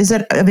to is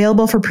it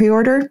available for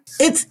pre-order?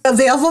 It's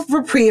available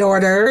for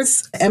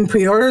pre-orders, and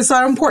pre-orders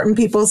are important,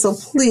 people. So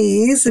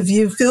please, if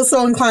you feel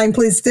so inclined,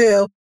 please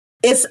do.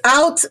 It's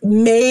out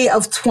May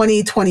of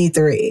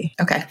 2023.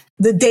 Okay.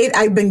 The date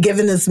I've been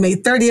given is May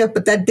 30th,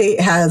 but that date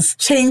has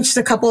changed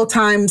a couple of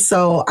times.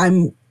 So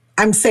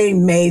I'm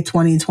saying May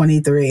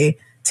 2023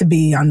 to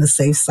be on the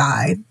safe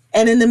side.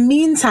 And in the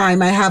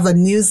meantime, I have a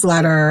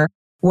newsletter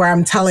where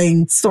I'm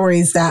telling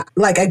stories that,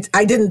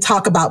 I didn't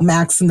talk about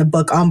Max in the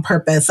book on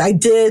purpose. I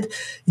did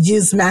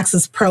use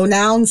Max's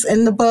pronouns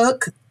in the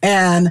book.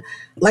 And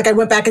I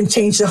went back and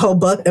changed the whole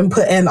book and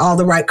put in all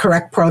the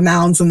correct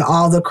pronouns and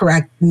all the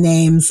correct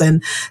names.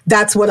 And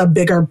that's what a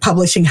bigger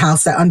publishing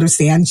house that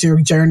understands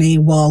your journey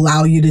will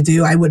allow you to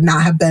do. I would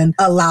not have been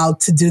allowed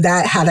to do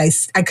that had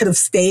I could have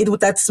stayed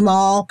with that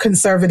small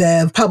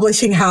conservative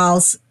publishing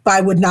house, but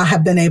I would not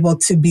have been able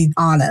to be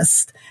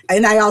honest.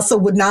 And I also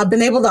would not have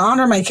been able to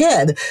honor my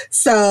kid.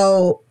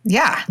 So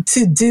yeah,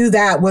 to do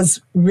that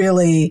was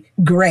really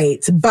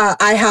great.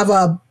 But I have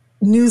a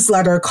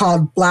newsletter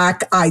called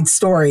Black Eyed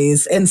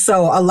Stories. And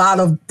so a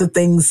lot of the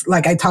things,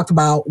 I talked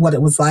about what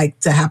it was like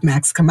to have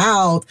Max come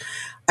out.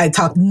 I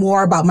talked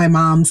more about my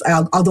mom's,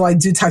 although I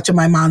do touch on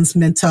my mom's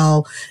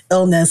mental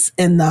illness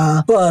in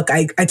the book.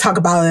 I talk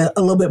about it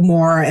a little bit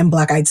more in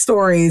Black Eyed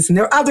Stories. And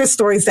there are other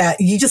stories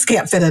that you just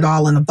can't fit it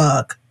all in a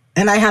book.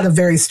 And I had a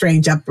very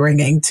strange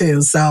upbringing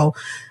too. So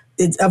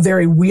it's a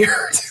very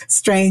weird,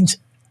 strange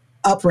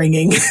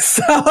upbringing.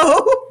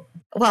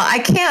 Well, I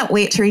can't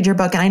wait to read your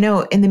book. And I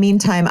know in the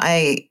meantime,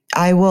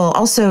 I will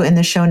also in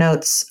the show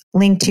notes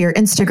link to your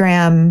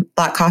Instagram,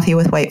 Black Coffee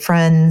with White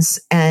Friends,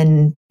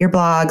 and your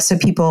blog. So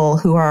people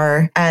who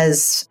are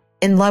as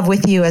in love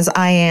with you as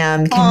I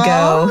am can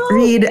go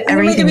read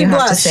everything you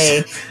have to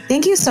say.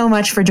 Thank you so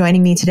much for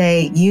joining me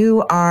today.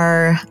 You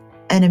are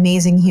an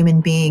amazing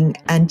human being.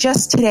 And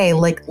just today,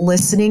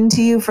 listening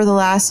to you for the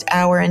last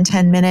hour and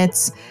 10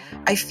 minutes,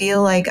 I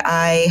feel like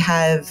I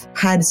have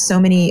had so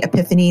many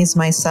epiphanies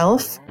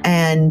myself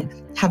and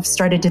have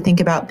started to think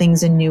about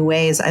things in new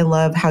ways. I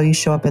love how you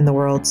show up in the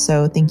world.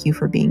 So thank you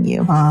for being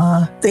you.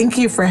 Thank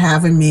you for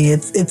having me.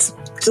 It's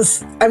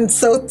just, I'm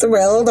so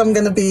thrilled.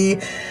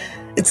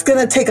 It's going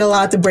to take a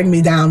lot to bring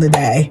me down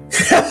today.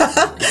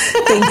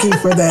 Thank you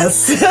for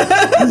this.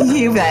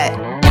 You bet.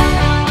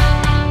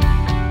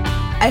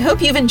 I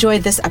hope you've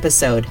enjoyed this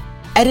episode.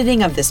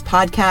 Editing of this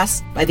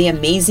podcast by the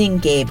amazing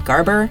Gabe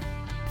Garber.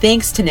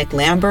 Thanks to Nick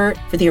Lambert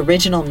for the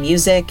original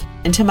music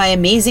and to my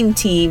amazing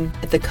team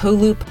at the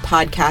Co-Loop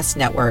Podcast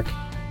Network.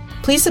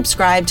 Please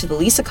subscribe to the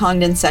Lisa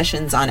Congdon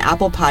Sessions on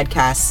Apple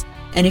Podcasts.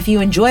 And if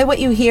you enjoy what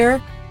you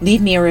hear,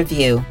 leave me a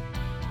review.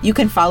 You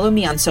can follow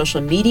me on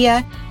social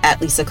media at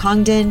Lisa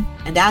Congdon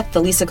and at the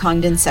Lisa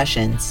Congdon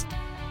Sessions.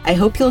 I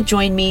hope you'll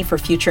join me for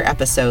future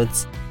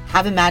episodes.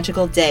 Have a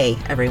magical day,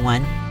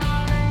 everyone.